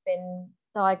daughter's been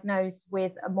diagnosed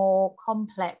with a more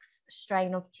complex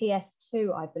strain of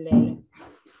TS2, I believe.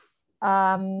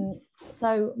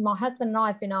 So my husband and I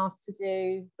have been asked to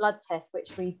do blood tests,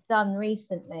 which we've done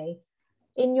recently.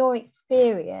 In your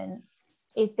experience,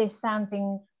 is this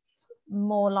sounding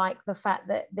more like the fact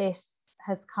that this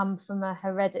has come from a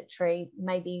hereditary,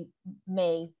 maybe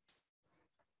me?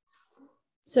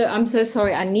 So I'm so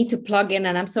sorry, I need to plug in,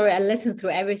 and I'm sorry I listened through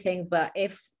everything, but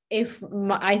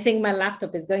I think my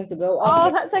laptop is going to go off.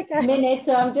 Oh, that's okay. In a minute,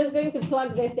 so I'm just going to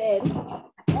plug this in.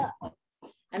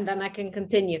 And then I can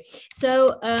continue.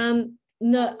 So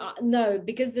no,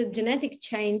 because the genetic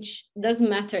change doesn't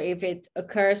matter if it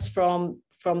occurs from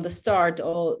the start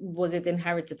or was it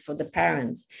inherited for the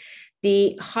parents.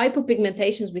 The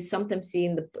hypopigmentations we sometimes see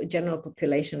in the general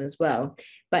population as well.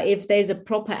 But if there's a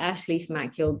proper ash leaf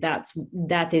macule,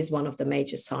 that is one of the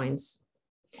major signs.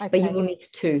 Okay. But you will need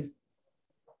two.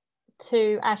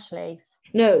 Two ash leaf?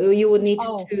 No, you would need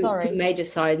two major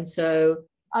signs. So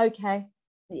okay.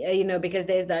 Because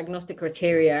there's diagnostic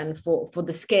criteria, and for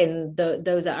the skin,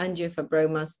 those are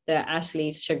angiofibromas, the ash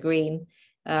leaf, shagreen,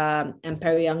 and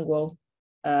periungual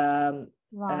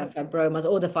fibromas,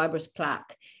 or the fibrous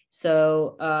plaque.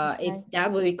 So if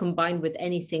that will be combined with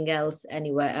anything else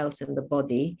anywhere else in the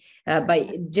body,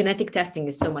 but genetic testing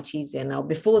is so much easier now.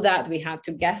 Before that, we had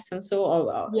to guess, and so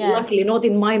luckily not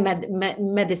in my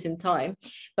medicine time,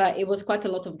 but it was quite a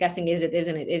lot of guessing. Is it?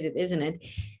 Isn't it? Is it? Isn't it?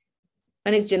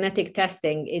 When it's genetic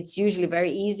testing, it's usually very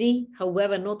easy.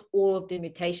 However, not all of the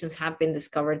mutations have been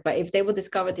discovered. But if they were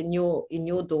discovered in your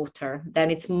daughter, then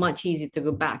it's much easier to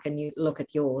go back and you look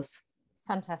at yours.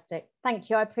 Fantastic. Thank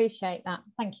you. I appreciate that.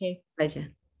 Thank you. Pleasure.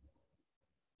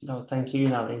 No, thank you,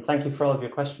 Natalie. Thank you for all of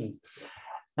your questions.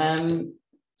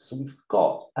 So we've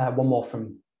got one more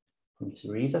from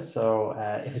Teresa. So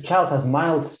if a child has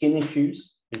mild skin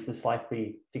issues, is this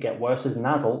likely to get worse as an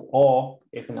adult? Or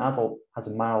if an adult has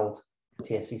a mild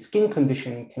TSC skin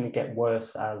condition, can it get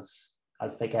worse as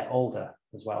they get older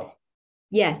as well?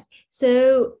 Yes.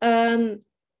 So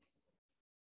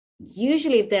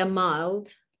usually if they're mild,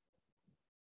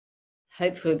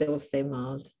 hopefully they will stay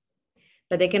mild,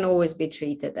 but they can always be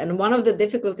treated. And one of the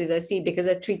difficulties I see, because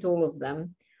I treat all of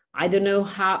them, I don't know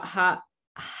how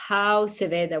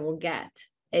severe they will get.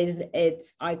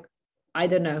 I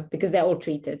don't know, because they're all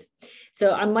treated.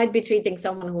 So I might be treating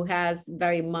someone who has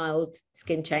very mild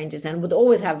skin changes and would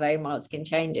always have very mild skin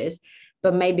changes,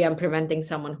 but maybe I'm preventing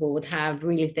someone who would have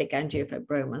really thick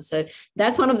angiofibromas. So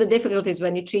that's one of the difficulties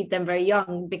when you treat them very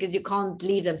young, because you can't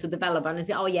leave them to develop and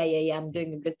say, oh yeah, I'm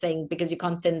doing a good thing, because you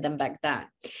can't thin them back down.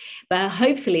 But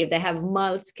hopefully if they have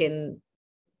mild skin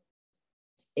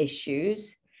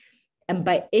issues, and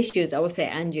by issues, I will say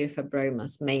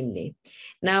angiofibromas mainly.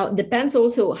 Now, depends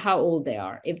also how old they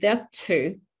are. If they're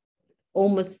 2,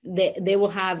 almost they will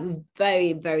have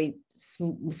very, very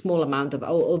small amount of,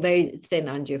 or very thin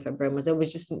angiofibromas. It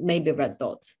was just maybe red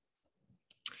dots.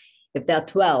 If they're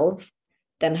 12,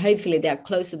 then hopefully they are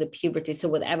close to the puberty. So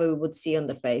whatever we would see on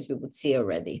the face, we would see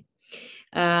already.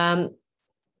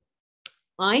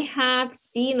 I have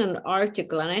seen an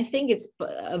article, and I think it's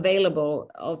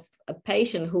available, of a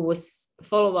patient who was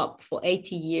followed up for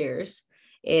 80 years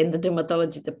in the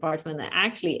dermatology department, and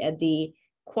actually at the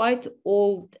quite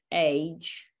old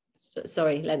age,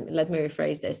 sorry, let me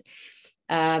rephrase this.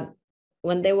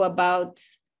 When they were about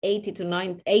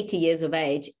 80 years of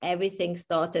age, everything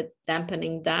started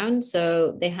dampening down.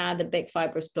 So they had a big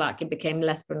fibrous plaque, it became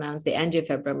less pronounced, the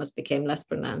angiofibromas became less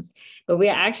pronounced. But we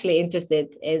are actually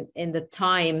interested in the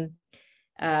time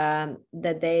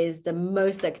that there is the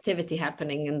most activity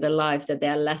happening in the life, that they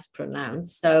are less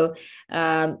pronounced. So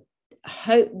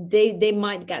they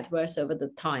might get worse over the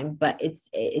time, but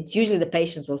it's usually the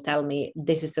patients will tell me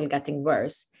this is still getting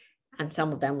worse, and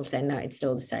some of them will say no, it's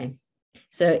still the same.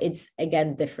 So it's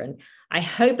again different. I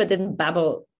hope I didn't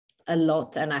babble a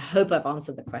lot, and I hope I've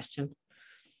answered the question.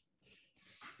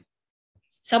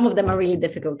 Some of them are really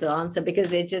difficult to answer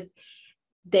because it's just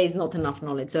there's not enough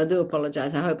knowledge. So I do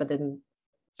apologize. I hope I didn't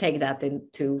take that in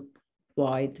too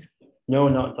wide. No,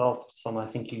 not at all, Sam. I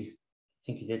think you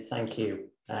did. Thank you.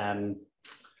 Are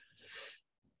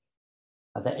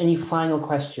there any final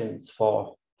questions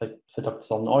for Dr.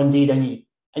 Solman, or indeed any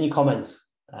comments?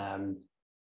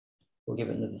 We'll give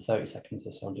it another 30 seconds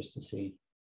or so just to see.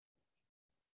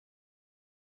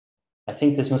 I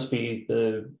think this must be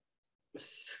the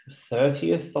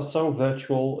 30th or so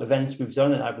virtual events we've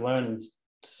done, and I've learned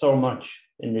so much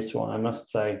in this one, I must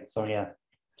say. So yeah,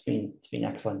 it's been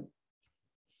excellent.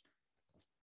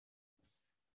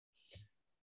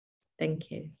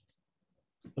 Thank you.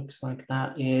 Looks like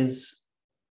that is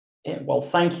it. Well,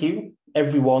 thank you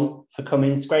everyone for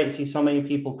coming. It's great to see so many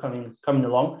people coming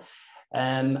along.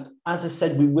 As I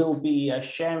said, we will be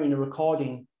sharing a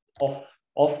recording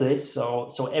of this,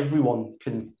 so everyone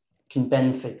can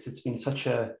benefit. It's been such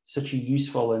a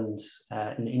useful and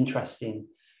an interesting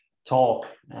talk.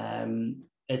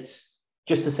 It's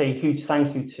just to say a huge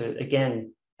thank you to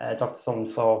again Dr.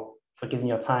 Solman for giving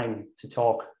your time to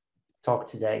talk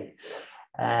today.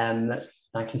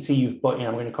 I can see you've put,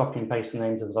 I'm going to copy and paste the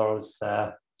names of those.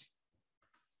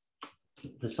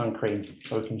 The sun cream,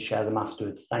 so we can share them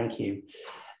afterwards. Thank you.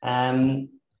 And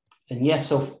yes,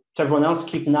 so to everyone else,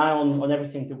 keep an eye on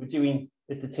everything that we're doing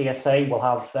at the TSA. We'll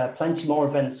have plenty more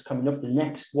events coming up. The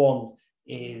next one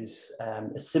is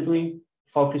a sibling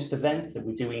focused event that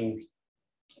we're doing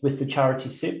with the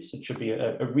charity SIBS. It should be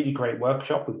a really great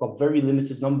workshop. We've got very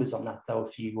limited numbers on that though,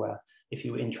 if you were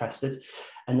interested.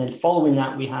 And then following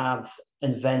that, we have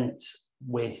an event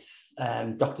with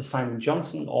Dr. Simon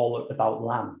Johnson, all about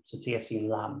LAM, so TSC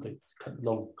LAM, the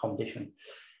lung condition.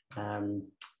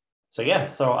 So yeah,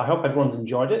 so I hope everyone's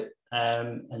enjoyed it,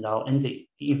 and I'll end the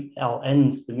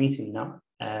meeting now.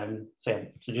 So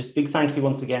just big thank you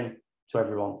once again to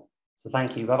everyone. So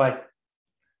thank you, bye-bye.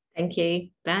 Thank you,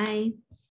 bye.